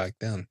booming back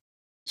then.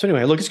 So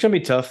anyway, look, it's going to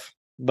be tough,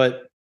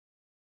 but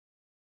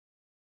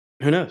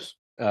who knows?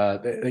 I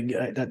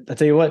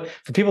tell you what,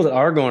 for people that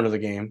are going to the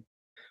game,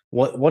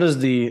 what is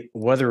the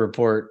weather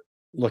report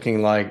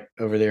looking like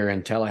over there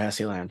in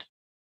Tallahassee land?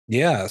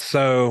 Yeah,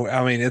 so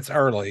I mean it's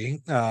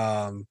early.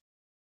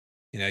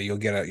 You'll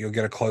get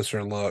a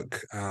closer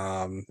look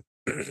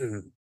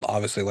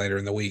obviously later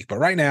in the week. But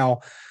right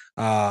now,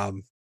 I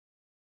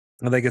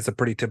think it's a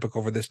pretty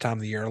typical for this time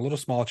of the year. A little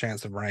small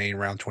chance of rain,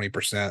 around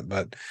 20%,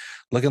 but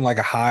looking like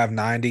a high of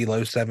 90,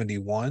 low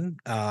 71.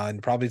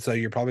 And probably so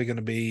you're probably going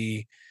to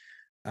be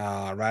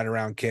right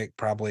around kick,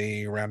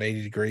 probably around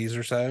 80 degrees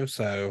or so.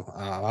 So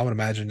I would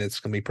imagine it's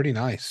going to be pretty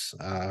nice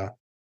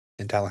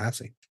in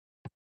Tallahassee.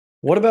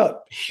 What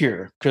about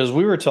here? Because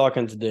we were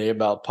talking today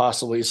about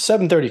possibly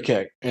 7:30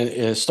 kick, and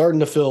it's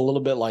starting to feel a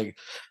little bit like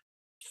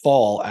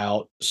fall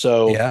out.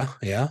 So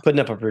yeah, putting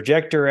up a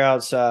projector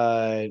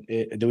outside.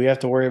 Do we have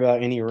to worry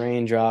about any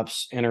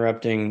raindrops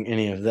interrupting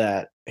any of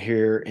that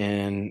here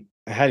in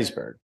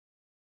Hattiesburg?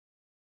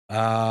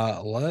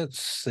 Let's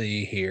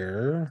see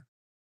here.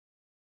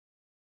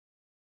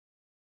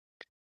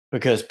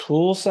 Because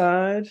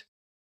poolside,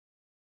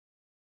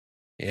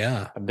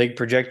 yeah, a big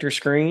projector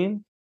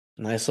screen,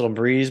 nice little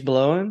breeze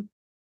blowing.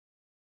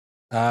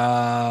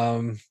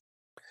 I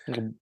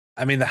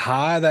mean, the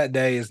high that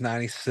day is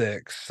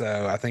 96,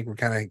 so I think we're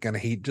kind of going to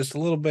heat just a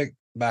little bit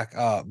back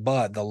up,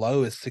 but the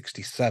low is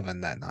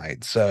 67 that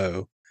night.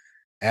 So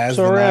as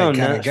the night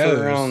kind of goes,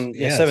 around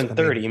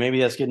 7:30, maybe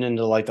that's getting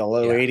into like the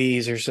low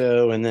 80s or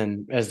so, and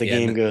then as the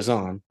game goes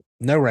on,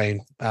 no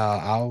rain.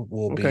 I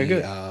will be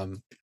good.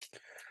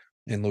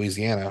 In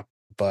Louisiana,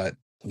 but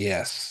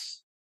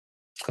yes,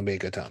 it's gonna be a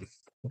good time.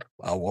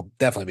 I will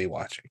definitely be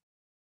watching.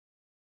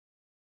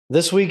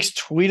 This week's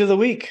tweet of the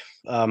week.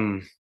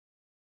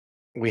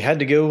 We had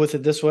to go with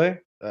it this way.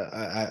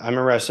 I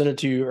remember I sent it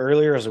to you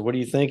earlier. I was like, "What do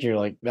you think?" You're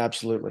like,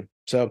 "Absolutely."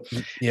 So,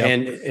 yeah,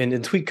 and the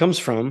tweet comes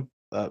from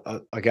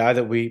a guy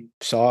that we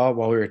saw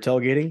while we were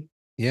tailgating.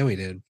 Yeah, we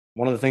did.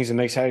 one of the things that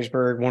makes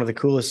Hattiesburg one of the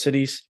coolest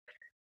cities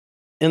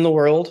in the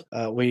world.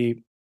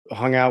 We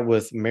hung out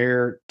with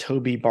Mayor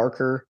Toby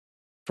Barker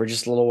for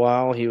just a little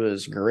while. He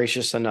was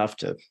gracious enough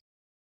to.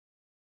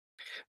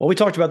 Well, we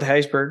talked about the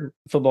Hattiesburg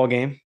football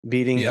game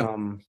beating Yep,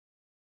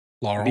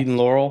 Laurel. beating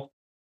Laurel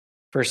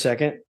for a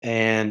second,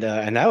 and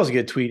that was a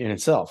good tweet in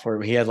itself,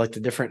 where he had like the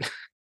different.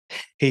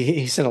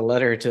 He sent a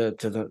letter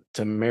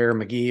to Mayor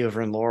McGee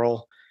over in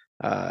Laurel,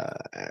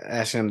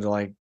 asking him to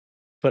like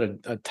put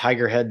a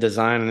tiger head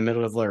design in the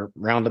middle of their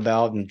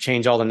roundabout and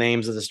change all the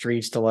names of the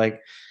streets to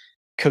like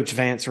Coach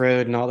Vance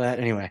Road and all that.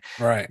 Anyway,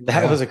 Right.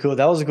 that Yeah. was a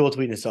cool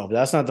tweet in itself. But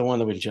that's not the one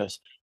that we chose.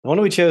 The one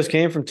that we chose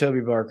came from Toby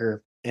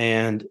Barker,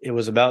 and it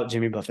was about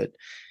Jimmy Buffett.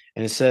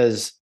 And it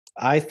says,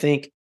 "I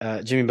think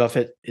Jimmy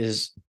Buffett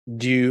is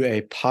due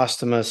a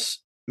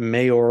posthumous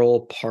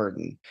mayoral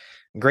pardon.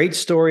 Great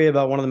story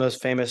about one of the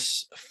most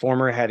famous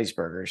former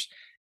Hattiesburgers.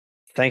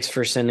 Thanks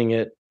for sending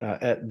it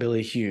at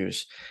Billy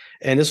Hughes."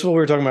 And this is what we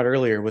were talking about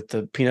earlier with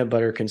the peanut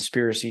butter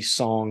conspiracy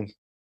song.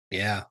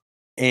 Yeah.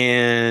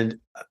 And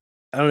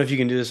I don't know if you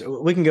can do this.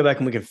 We can go back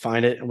and we can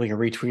find it and we can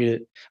retweet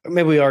it. Or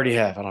maybe we already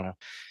have. I don't know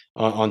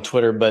on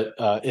Twitter. But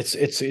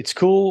it's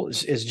cool.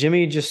 Is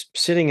Jimmy just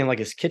sitting in like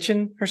his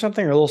kitchen or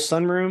something, or a little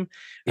sunroom?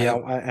 And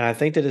Yep. I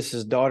think that it's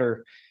his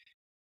daughter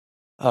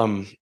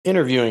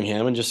interviewing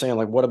him and just saying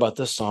like, "What about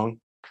this song?"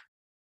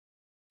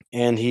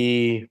 And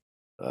he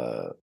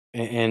uh,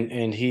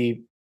 and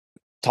he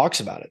talks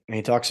about it. And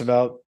he talks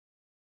about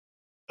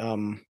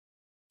um,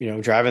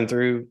 driving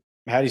through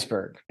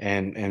Hattiesburg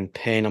and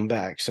paying them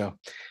back. So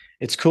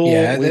it's cool.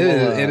 Yeah, We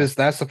will it is.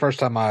 That's the first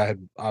time I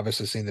had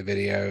obviously seen the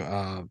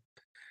video.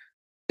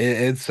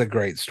 It's a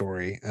great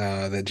story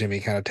that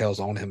Jimmy kind of tells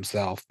on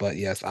himself. But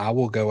yes, I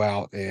will go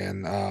out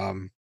and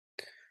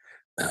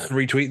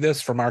retweet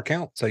this from our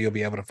account, so you'll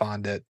be able to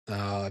find it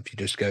if you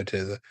just go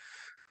to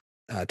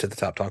the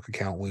Top Talk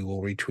account. We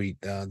will retweet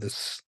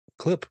this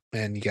clip,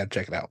 and you got to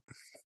check it out.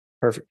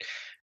 perfect.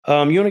 You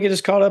want to get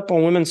us caught up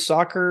on women's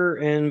soccer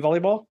and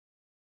volleyball?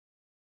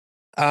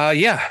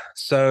 Yeah.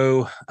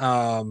 So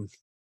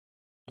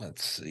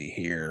let's see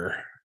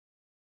here.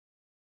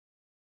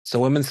 So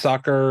women's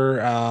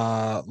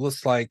soccer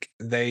looks like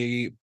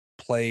they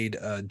played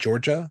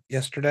Georgia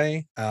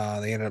yesterday.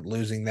 They ended up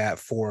losing that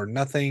for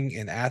nothing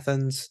in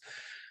Athens.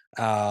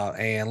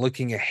 And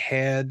looking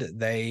ahead,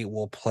 they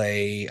will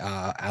play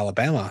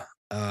Alabama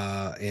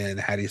in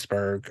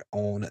Hattiesburg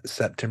on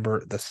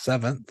September the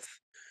 7th,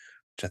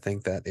 which I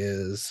think that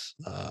is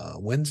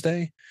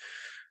Wednesday.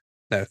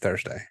 No,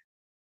 Thursday.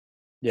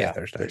 Yeah, Yeah,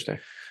 Thursday. Thursday.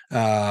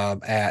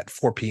 At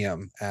 4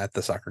 p.m. at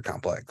the soccer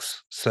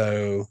complex.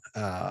 So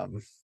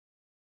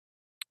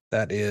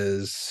that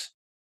is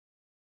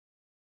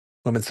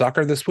women's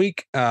soccer this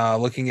week.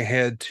 Looking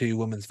ahead to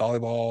women's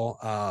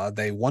volleyball,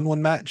 they won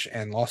one match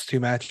and lost two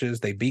matches.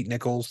 They beat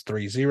Nichols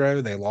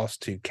 3-0. They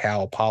lost to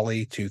Cal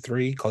Poly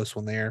 2-3, close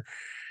one there,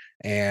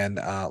 and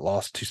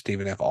lost to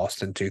Stephen F.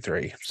 Austin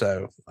 2-3.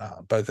 So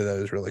both of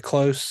those really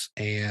close.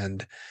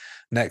 And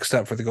next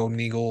up for the Golden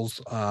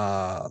Eagles,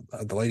 the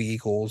Lady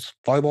Eagles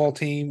volleyball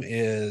team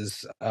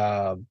is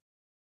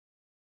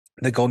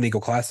the Golden Eagle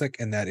Classic,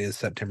 and that is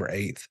September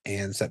 8th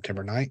and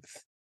September 9th.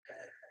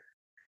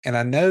 And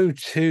I know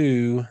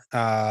too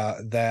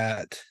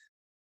that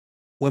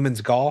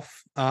women's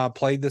golf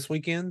played this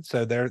weekend.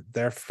 So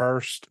their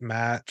first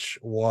match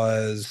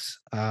was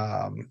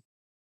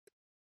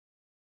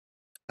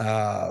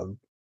uh,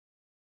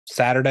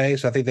 Saturday.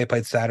 So I think they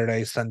played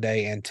Saturday,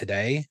 Sunday, and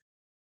today.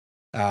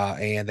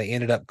 And they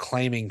ended up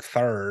claiming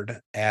third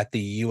at the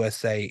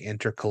USA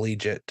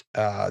Intercollegiate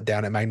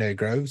down at Magnolia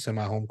Grove, so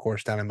my home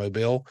course down in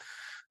Mobile,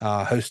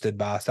 hosted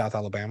by South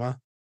Alabama.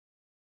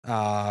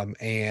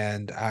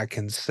 And I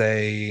can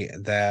say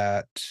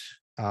that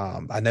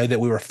I know that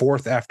we were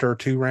fourth after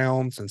two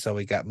rounds, and so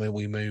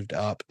we moved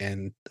up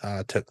and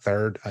took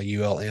third.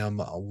 ULM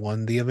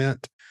won the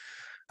event.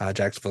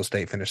 Jacksonville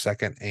State finished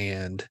second,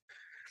 and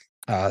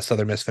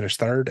Southern Miss finished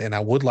third. And I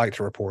would like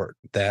to report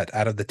that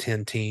out of the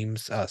 10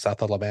 teams,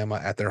 South Alabama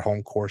at their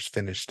home course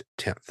finished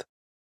 10th.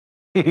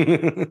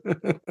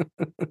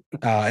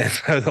 And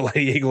so the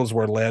Lady Eagles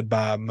were led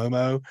by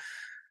Momo,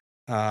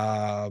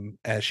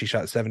 as she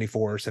shot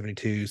 74,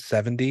 72,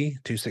 70,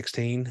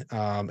 216.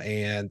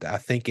 And I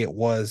think it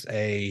was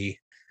a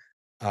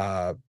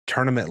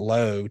tournament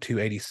low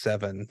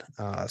 287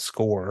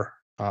 score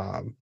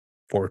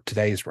for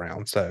today's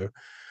round. So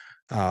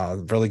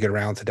really good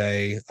round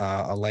today.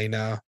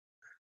 Elena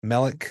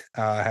Melick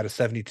had a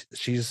 70. I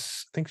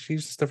think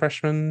she's the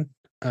freshman.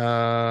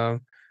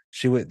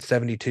 She went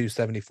 72,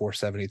 74,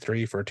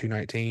 73 for a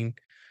 219.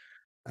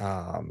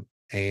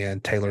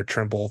 And Taylor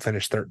Trimble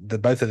finished third.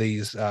 Both of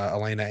these,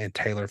 Elena and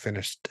Taylor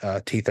finished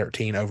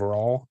T13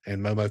 overall,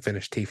 and Momo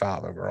finished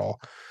T5 overall.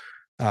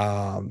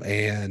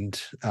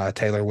 And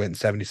Taylor went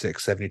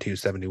 76, 72,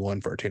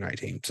 71 for a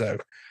 219. So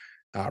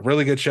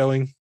really good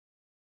showing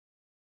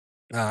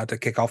to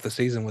kick off the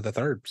season with a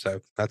third. So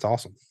that's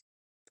awesome.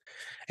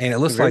 And it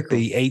looks Very like cool.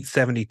 the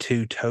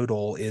 872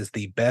 total is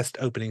the best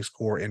opening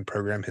score in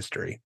program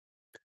history.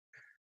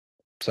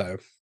 So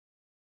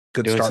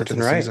good doing start to something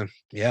the right. season.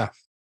 Yeah.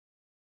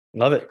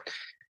 Love it.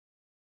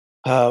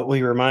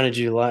 We reminded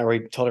you, we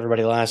told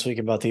everybody last week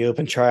about the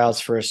open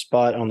tryouts for a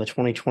spot on the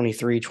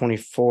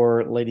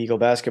 2023-24 Lady Eagle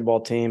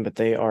basketball team, but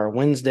they are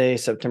Wednesday,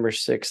 September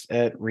 6th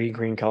at Reed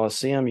Green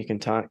Coliseum. You can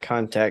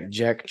contact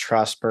Jack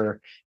Trosper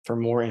for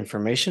more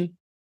information.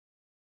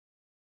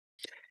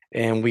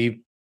 And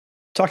we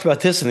talked about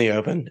this in the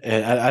open.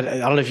 I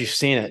don't know if you've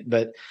seen it,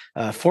 but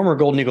former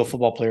Golden Eagle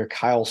football player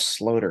Kyle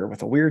Sloter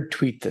with a weird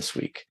tweet this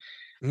week.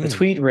 The Mm.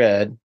 tweet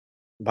read,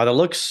 by the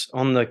looks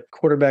on the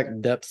quarterback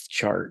depth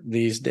chart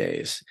these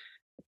days,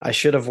 I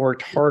should have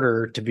worked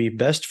harder to be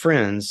best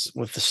friends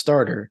with the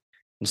starter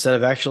instead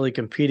of actually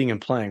competing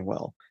and playing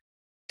well.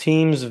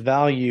 Teams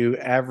value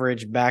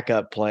average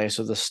backup play,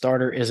 so the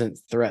starter isn't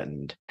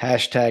threatened.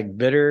 Hashtag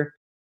bitter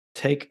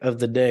take of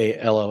the day,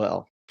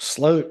 LOL.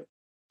 Sloat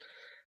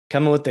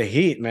coming with the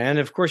heat, man.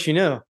 Of course, you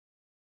know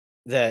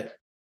that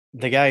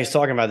the guy he's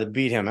talking about that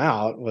beat him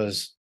out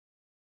was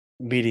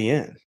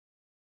BDN,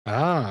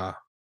 Ah,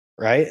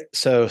 right?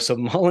 So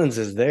Mullins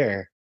is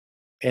there.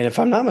 And if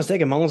I'm not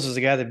mistaken, Mullins is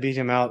the guy that beat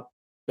him out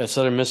at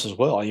Southern Miss as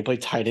well. He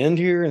played tight end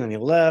here and then he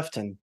left.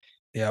 And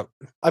yep.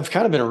 I've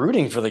kind of been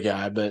rooting for the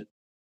guy, but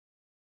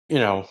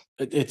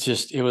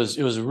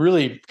it was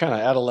really kind of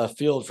out of left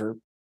field for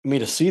me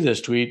to see this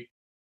tweet.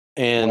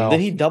 And then Well,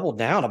 he doubled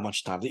down a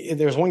bunch of times.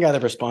 There's one guy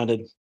that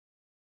responded.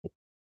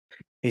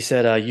 He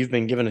said, "You've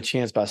been given a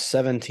chance by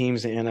 7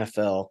 teams in the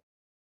NFL.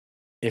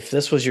 If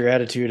this was your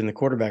attitude in the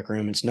quarterback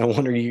room, it's no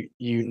wonder you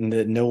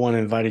that no one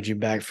invited you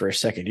back for a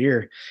second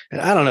year." And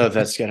I don't know if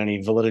that's got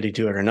any validity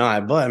to it or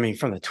not, but I mean,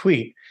 from the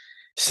tweet,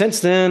 since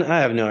then,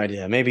 I have no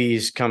idea. Maybe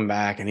he's come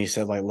back and he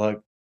said, like,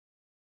 look,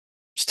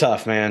 it's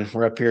tough, man.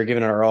 We're up here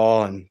giving it our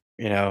all, and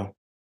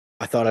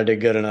I thought I did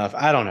good enough.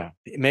 I don't know.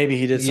 Maybe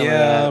he did some of yeah,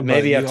 that. but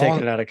Maybe I've you taken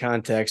all it out of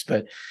context,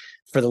 but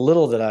for the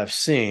little that I've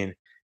seen,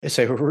 it's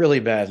a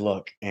really bad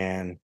look,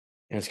 and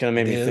it's going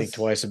to it make me think is.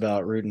 twice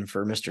about rooting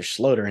for Mr.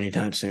 Sloter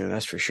anytime soon.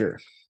 That's for sure.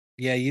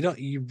 Yeah,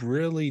 you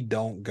really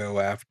don't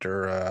go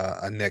after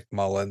a Nick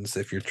Mullins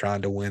if you're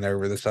trying to win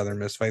over the Southern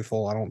Miss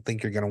faithful. I don't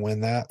think you're going to win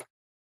that.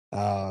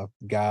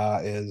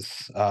 Guy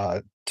is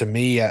to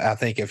me, I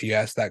think if you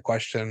ask that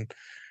question,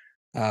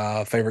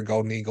 favorite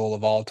Golden Eagle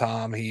of all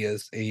time, he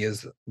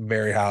is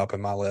very high up in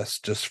my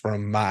list just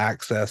from my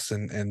access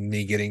and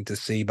me getting to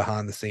see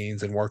behind the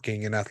scenes and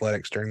working in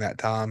athletics during that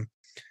time.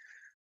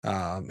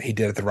 He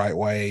did it the right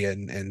way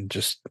and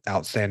just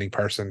outstanding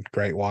person,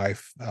 great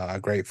wife,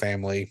 great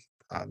family,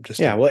 just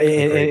Yeah, a, well, a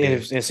great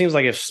and dude. it seems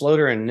like if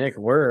Sloter and Nick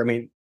were, I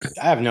mean,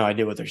 I have no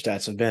idea what their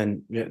stats have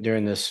been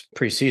during this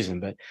preseason,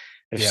 but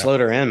if Yeah.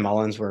 Sloter and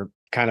Mullins were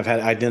kind of had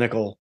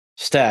identical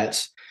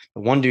stats,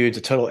 one dude's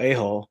a total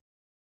a-hole,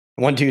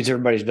 one dude's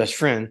everybody's best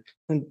friend,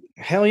 then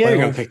hell yeah, you're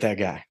going to pick 12.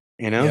 that guy,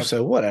 Yep.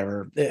 So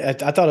whatever. I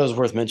thought it was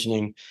worth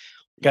mentioning.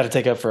 Got to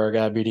take up for our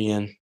guy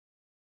BDN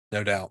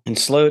No doubt. and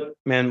Sloat,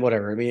 man,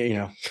 whatever. I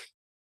mean,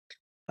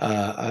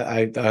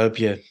 I hope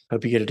you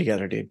get it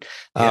together, dude.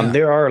 Yeah.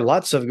 There are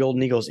lots of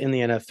Golden Eagles in the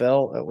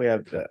NFL. We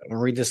have I'll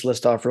read this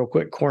list off real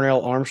quick.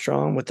 Cornell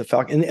Armstrong with the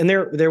Falcons, and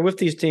they're with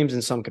these teams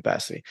in some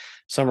capacity.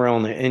 Some are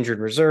on the injured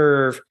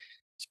reserve,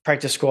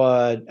 practice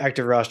squad,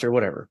 active roster,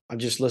 whatever. I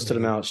just listed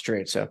them Mhm. out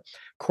straight. So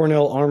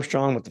Cornell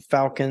Armstrong with the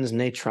Falcons,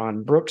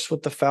 Natron Brooks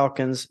with the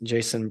Falcons,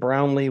 Jason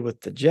Brownlee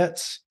with the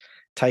Jets.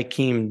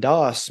 Tykeem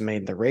Doss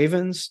made the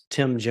Ravens,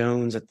 Tim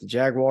Jones at the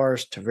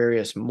Jaguars,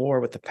 Tavarius Moore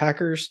with the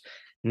Packers,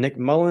 Nick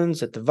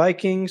Mullins at the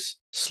Vikings,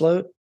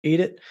 Sloat, eat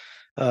it.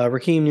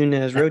 Raheem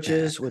Nunez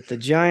Roaches with the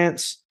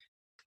Giants,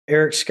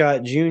 Eric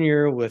Scott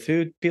Jr. with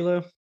who,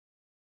 Pilo?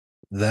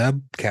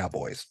 The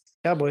Cowboys.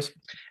 Cowboys,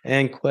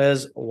 and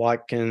Quez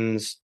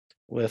Watkins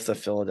with the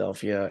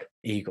Philadelphia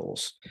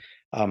Eagles.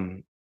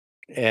 Um,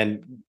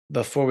 and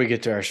before we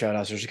get to our shout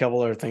outs, there's a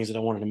couple other things that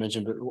I wanted to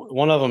mention, but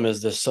one of them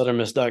is this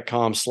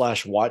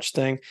southernmiss.com/watch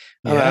thing.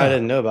 I Yeah.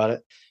 didn't know about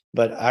it,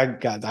 but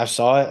I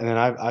saw it and then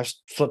I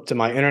flipped to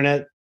my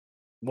internet,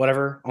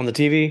 whatever, on the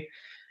TV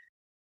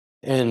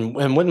and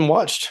went and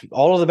watched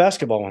all of the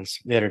basketball ones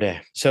the other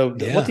day. So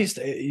what Yeah. these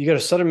you go to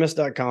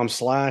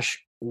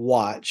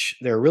southernmiss.com/watch.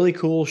 They're really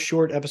cool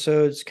short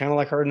episodes, kind of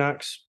like Hard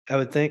Knocks, I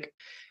would think.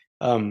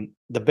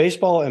 The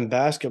baseball and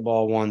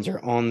basketball ones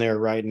are on there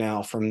right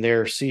now from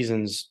their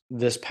seasons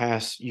this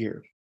past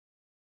year.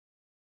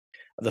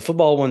 The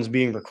football one's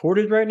being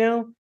recorded right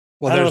now.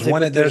 Well, I don't know if they put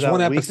theirs there's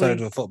one out episode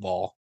weekly. of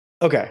football.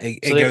 Okay,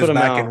 It so they put goes them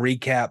back and out.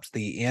 recaps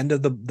the end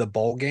of the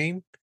bowl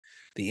game,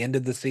 the end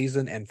of the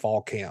season, and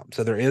fall camp.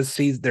 So there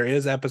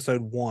is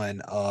episode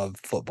 1 of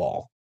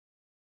football.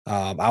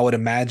 I would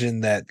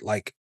imagine that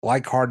like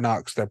Hard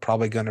Knocks, they're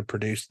probably going to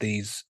produce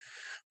these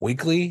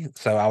weekly.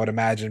 So I would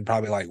imagine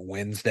probably like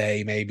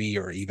Wednesday, maybe,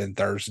 or even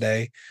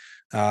Thursday.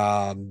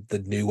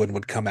 The new one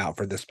would come out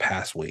for this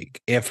past week.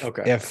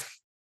 Okay, If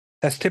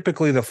that's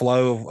typically the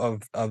flow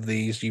of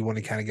these, you want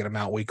to kind of get them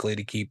out weekly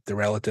to keep the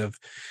relative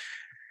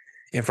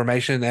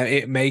information.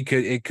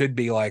 It could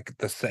be like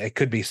it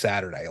could be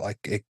Saturday,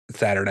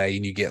 Saturday,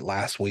 and you get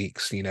last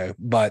week's,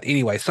 But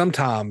anyway,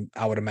 sometime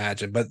I would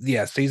imagine. But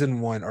yeah,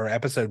 season one or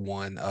episode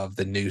one of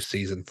the new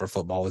season for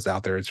football is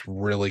out there. It's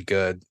really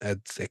good.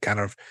 It kind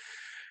of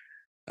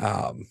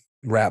um,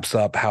 wraps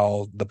up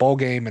how the bowl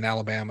game in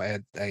Alabama,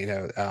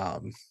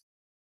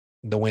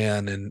 the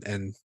win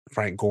and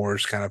Frank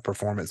Gore's kind of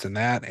performance in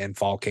that and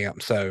fall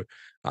camp. So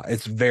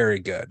it's very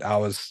good. I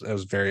was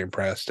very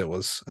impressed. It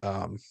was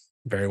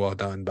very well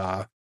done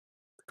by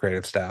the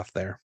creative staff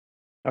there.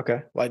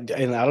 Okay. Well,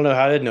 and I don't know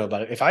how I didn't know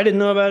about it. If I didn't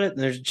know about it,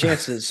 there's a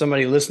chance that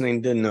somebody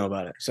listening didn't know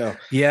about it. So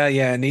Yeah,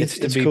 yeah, it it's needs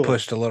to it's be cool.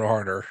 pushed a little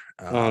harder.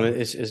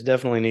 It's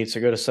definitely neat. So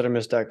go to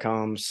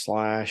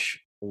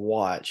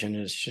southernmiss.com/watch, and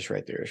it's just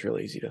right there. It's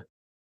really easy to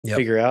Yep.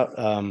 figure out.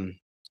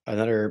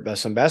 Another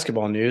some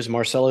basketball news: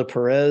 Marcelo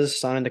Perez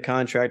signed a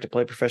contract to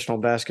play professional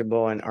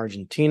basketball in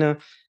Argentina,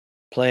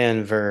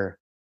 playing for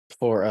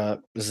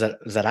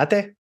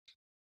Zarate.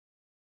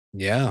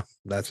 Yeah,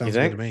 that You sounds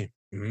good to think? me.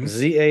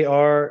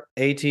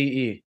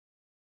 Zarate.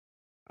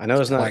 I know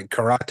it's not Like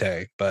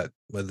karate, but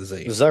with a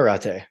Z.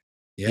 Zarate.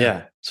 Yeah. Yeah,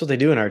 that's what they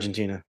do in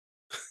Argentina.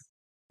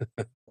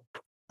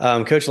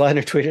 Coach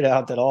Ladner tweeted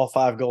out that all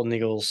 5 Golden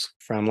Eagles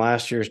from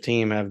last year's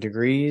team have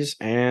degrees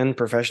and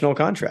professional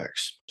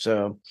contracts.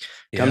 So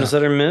come to Yeah.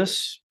 Southern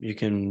Miss. You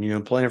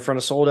can, play in front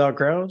of sold out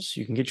crowds.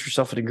 You can get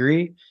yourself a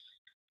degree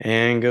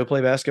and go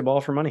play basketball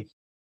for money.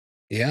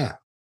 Yeah.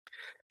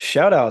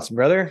 Shout outs,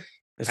 brother.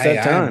 It's Hey,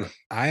 that I am time.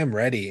 I am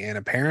ready. And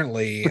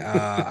apparently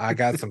I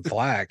got some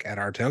flack at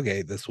our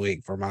tailgate this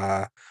week for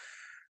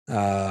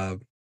uh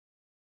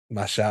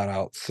my shout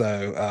out.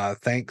 So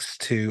thanks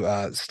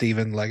to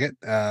Stephen Leggett.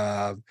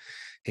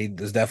 He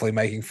was definitely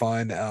making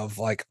fun of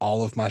like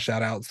all of my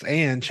shout outs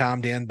and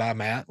chimed in by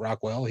Matt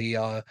Rockwell. He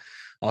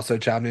also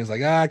chimed in, was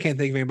like, I can't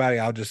think of anybody.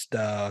 I'll just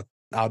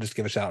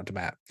give a shout out to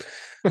Matt.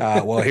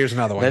 Well, here's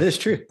another That one. is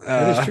true.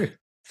 That is Uh true.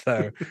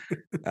 so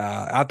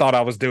I thought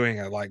I was doing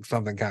like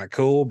something kind of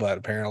cool, but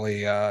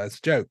apparently it's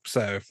a joke.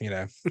 So,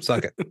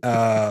 suck it.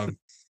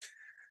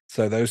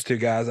 So those two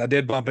guys, I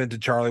did bump into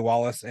Charlie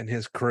Wallace and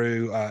his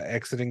crew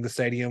exiting the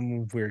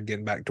stadium. We were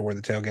getting back toward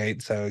the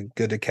tailgate, so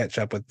good to catch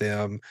up with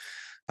them.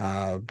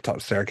 Talk to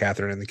Sarah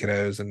Catherine and the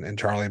kiddos and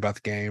Charlie about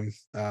the game.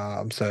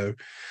 So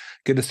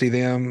good to see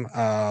them.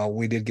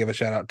 We did give a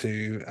shout out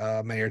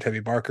to Mayor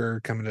Toby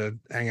Barker coming to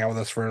hang out with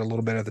us for a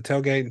little bit at the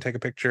tailgate and take a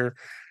picture.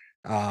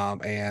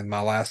 And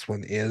my last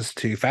one is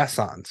to Fast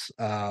Signs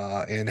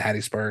in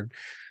Hattiesburg.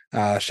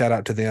 Shout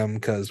out to them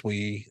because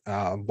we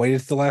waited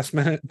to the last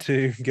minute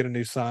to get a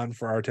new sign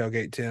for our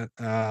tailgate tent.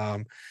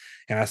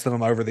 And I sent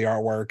them over the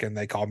artwork, and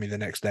they called me the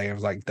next day and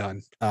was like,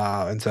 done.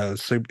 And so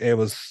it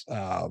was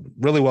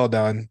really well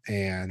done.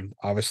 And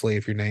obviously,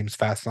 if your name's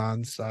Fast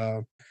Signs,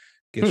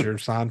 get Hmm. your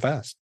sign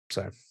fast.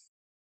 So,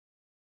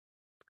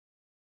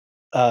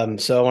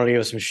 So I want to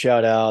give some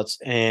shout outs,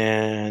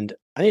 and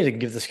I need to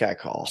give this guy a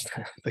call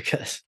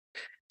because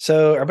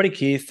our buddy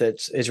Keith,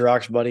 that's is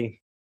Rock's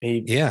buddy.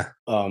 He yeah.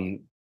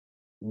 um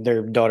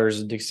their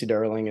daughter's a Dixie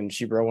Darling, and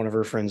she brought one of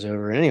her friends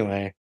over. And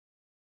anyway,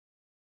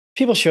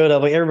 people showed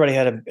up. Like everybody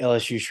had a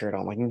LSU shirt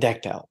on, like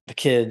decked out. The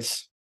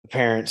kids, the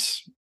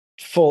parents,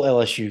 full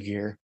LSU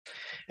gear.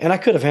 And I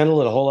could have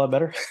handled it a whole lot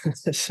better.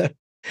 So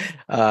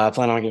I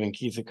plan on giving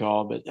Keith a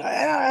call, but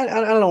I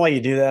don't know why you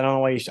do that. I don't know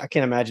why I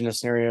can't imagine a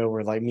scenario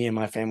where like me and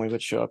my family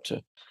would show up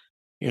to,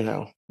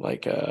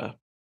 like I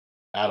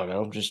don't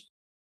know, just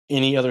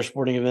any other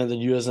sporting event that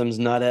USM's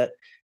not at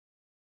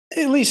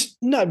least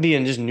not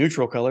being just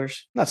neutral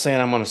colors. Not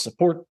saying I'm going to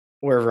support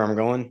wherever I'm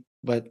going,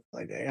 but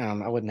like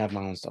I wouldn't have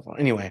my own stuff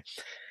on anyway.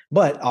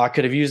 But I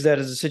could have used that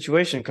as a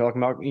situation,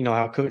 talking about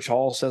how Coach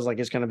Hall says like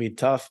it's going to be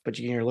tough, but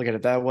you can either look at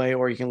it that way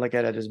or you can look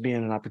at it as being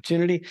an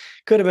opportunity.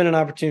 Could have been an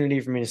opportunity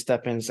for me to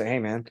step in and say, "Hey,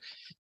 man,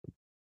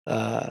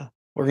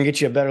 we're gonna get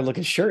you a better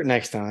looking shirt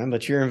next time,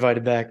 but you're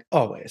invited back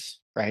always."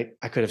 Right?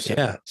 I could have said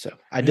Yeah. that, so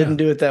I Yeah. didn't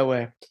do it that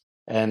way,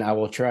 and I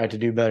will try to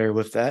do better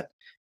with that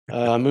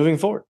moving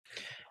forward.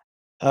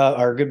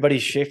 Our good buddy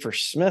Schaefer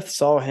Smith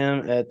saw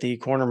him at the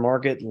corner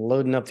market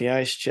loading up the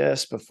ice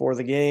chest before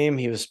the game.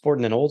 He was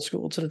sporting an old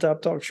school to the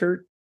Top Talk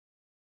shirt,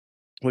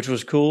 which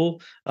was cool.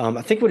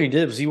 I think what he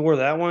did was he wore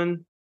that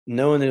one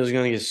knowing that it was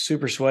going to get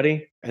super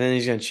sweaty, and then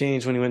he's going to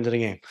change when he went to the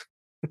game.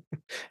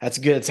 That's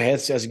good.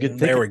 That's good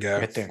There thinking we go.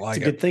 right there. It's a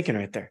Like it. good thinking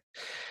right there.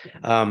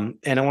 And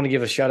I want to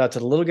give a shout out to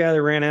the little guy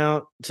that ran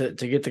out to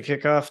get the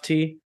kickoff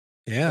tee.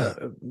 Yeah.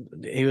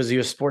 He was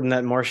sporting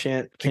that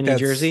Marchant Think Kenny that's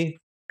jersey.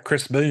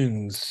 Chris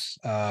Boone's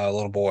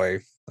little boy.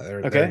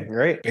 They're Okay,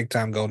 great. big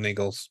time Golden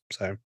Eagles.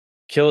 So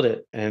Killed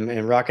it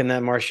and rocking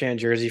that Marchand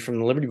jersey from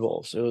the Liberty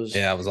Bowls. It was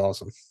yeah, it was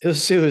awesome. it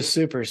was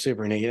super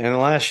super neat. And the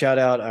last shout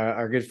out,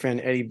 our good friend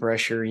Eddie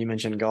Brescher. You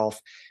mentioned golf.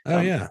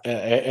 Oh yeah.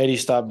 Eddie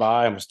stopped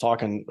by and was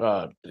talking.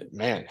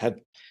 Man, had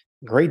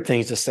great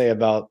things to say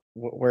about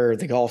where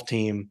the golf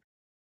team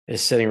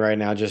is sitting right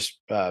now. Just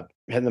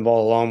hitting the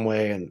ball a long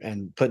way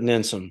and putting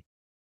in some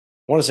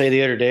want to say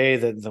the other day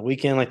that the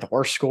weekend, like the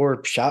worst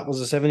score shot was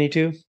a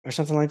 72 or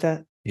something like that.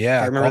 If I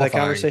Yeah, remember that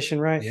qualifying. conversation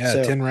right. Yeah,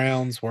 So 10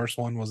 rounds. Worst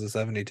one was a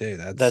 72.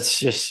 that's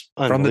just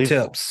from the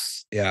unbelievable.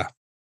 tips. Yeah.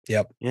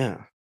 Yep. Yeah.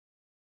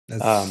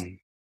 That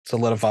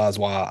solidifies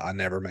why I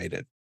never made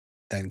it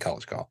in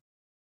college golf.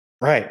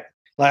 Right.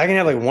 Like I can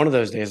have like one of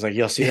those days, like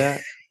you'll see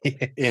that,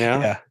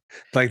 Yeah.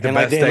 Like the and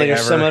like best then like day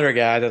there's some ever. other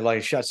guy that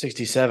like shot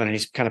 67 and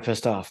he's kind of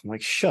pissed off. I'm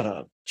like, shut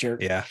up,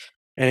 jerk. Yeah.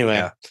 Anyway,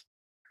 Yeah.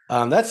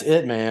 that's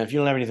it, man. If you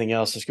don't have anything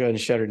else, let's go ahead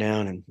and shut her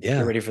down and get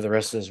Yeah. ready for the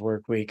rest of this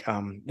work week.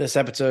 This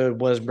episode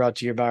was brought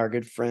to you by our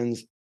good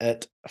friends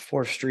at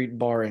 4th Street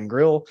Bar and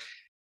Grill,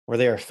 where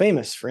they are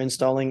famous for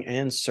installing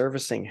and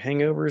servicing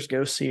hangovers.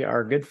 Go see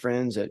our good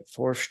friends at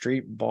 4th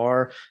Street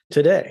Bar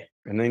today,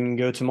 and then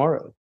go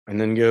tomorrow, and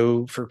then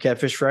go for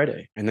Catfish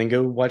Friday, and then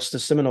go watch the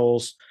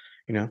Seminoles,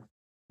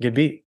 get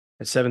beat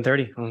at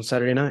 7:30 on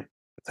Saturday night.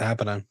 It's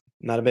happening.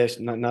 Not a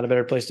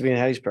better place to be in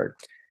Hattiesburg.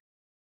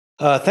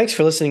 Thanks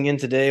for listening in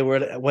today,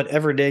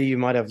 whatever day you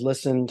might have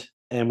listened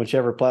and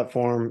whichever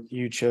platform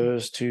you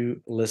chose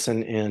to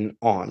listen in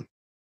on.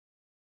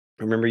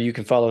 Remember, you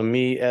can follow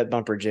me at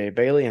Bumper J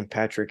Bailey and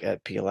Patrick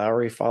at P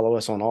Lowry. Follow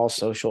us on all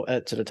social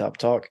at To The Top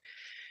Talk.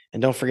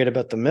 And don't forget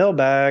about the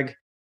mailbag,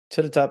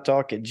 to the top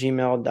talk at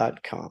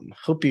gmail.com.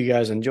 Hope you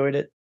guys enjoyed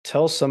it.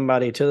 Tell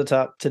somebody to the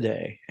top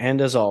today.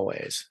 And as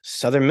always,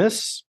 Southern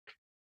Miss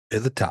To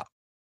the top.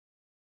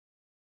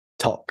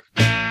 Talk.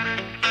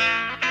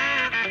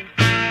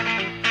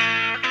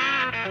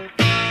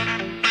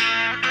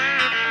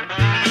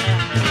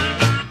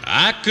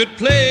 I could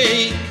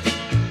play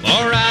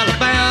for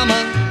Alabama,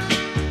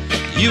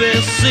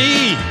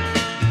 USC,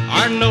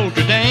 or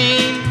Notre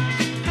Dame.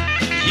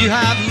 You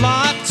have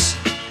lots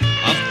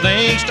of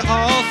things to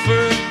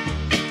offer,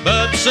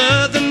 but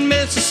Southern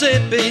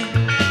Mississippi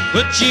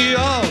puts you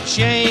all to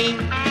shame.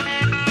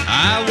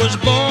 I was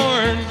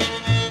born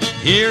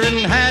here in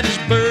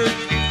Hattiesburg,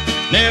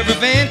 never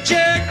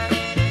ventured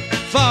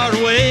far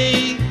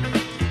away.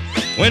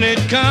 When it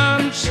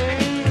comes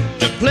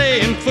to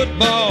playing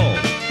football,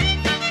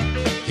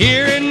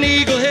 here in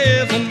Eagle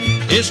Heaven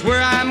is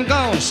where I'm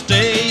gonna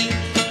stay.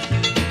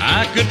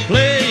 I could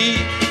play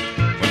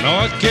for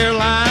North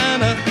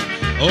Carolina,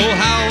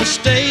 Ohio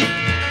State,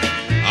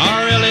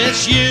 or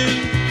LSU.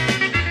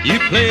 You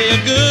play a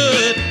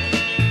good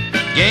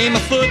game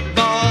of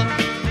football,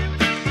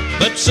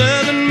 but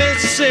Southern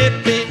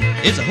Mississippi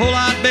is a whole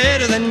lot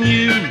better than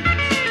you.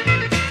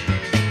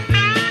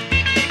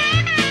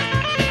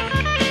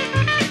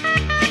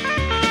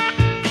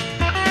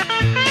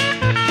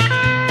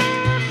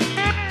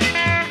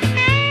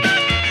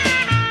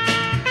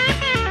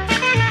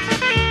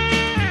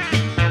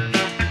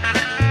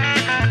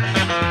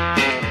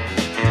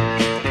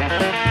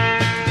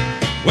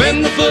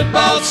 When the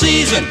football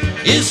season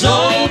is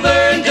over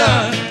and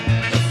done,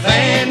 the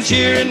fans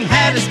here in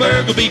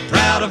Hattiesburg will be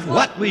proud of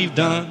what we've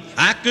done.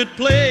 I could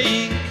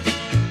play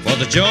for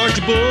the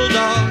Georgia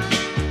Bulldogs,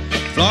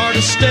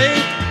 Florida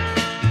State,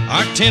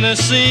 or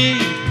Tennessee,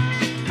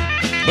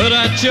 but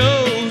I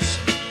chose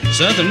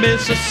Southern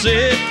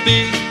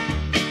Mississippi,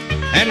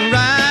 and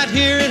right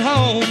here at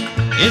home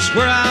is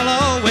where I'll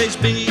always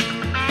be.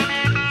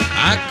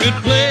 I could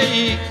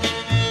play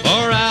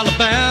for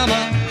Alabama,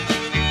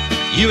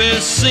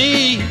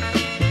 USC,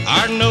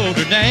 or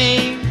Notre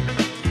Dame.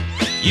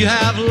 You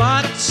have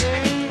lots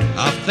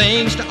of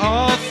things to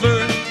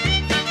offer,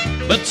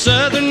 but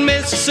Southern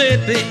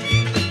Mississippi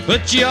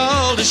put you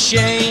all to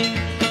shame.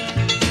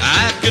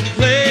 I could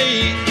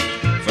play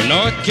for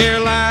North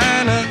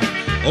Carolina,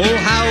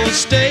 Ohio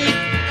State,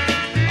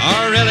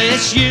 or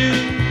LSU.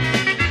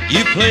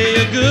 You play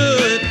a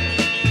good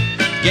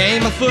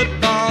game of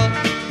football,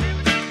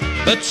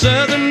 but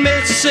Southern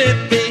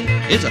Mississippi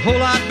is a whole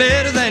lot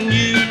better than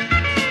you.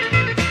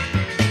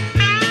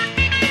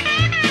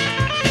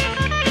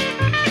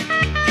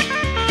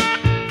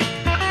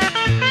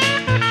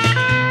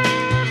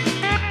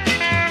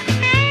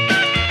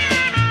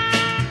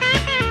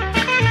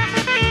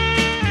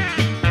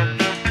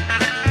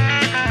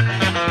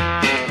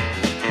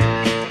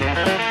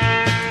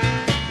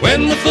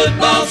 When the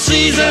football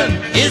season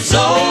is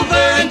over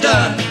and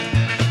done,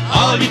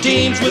 all your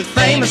teams with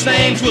famous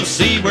names will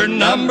see we're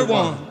number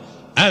one.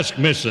 Ask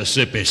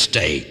Mississippi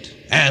State.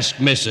 Ask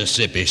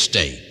Mississippi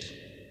State.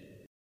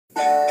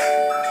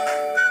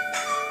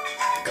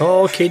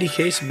 Call Katie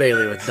Case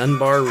Bailey with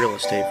Dunbar Real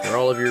Estate for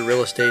all of your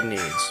real estate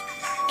needs.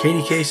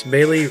 Katie Case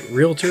Bailey,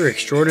 Realtor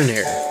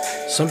Extraordinaire.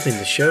 Something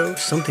to show,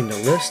 something to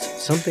list,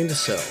 something to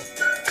sell.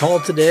 Call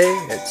today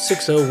at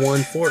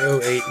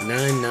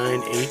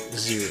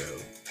 601-408-9980.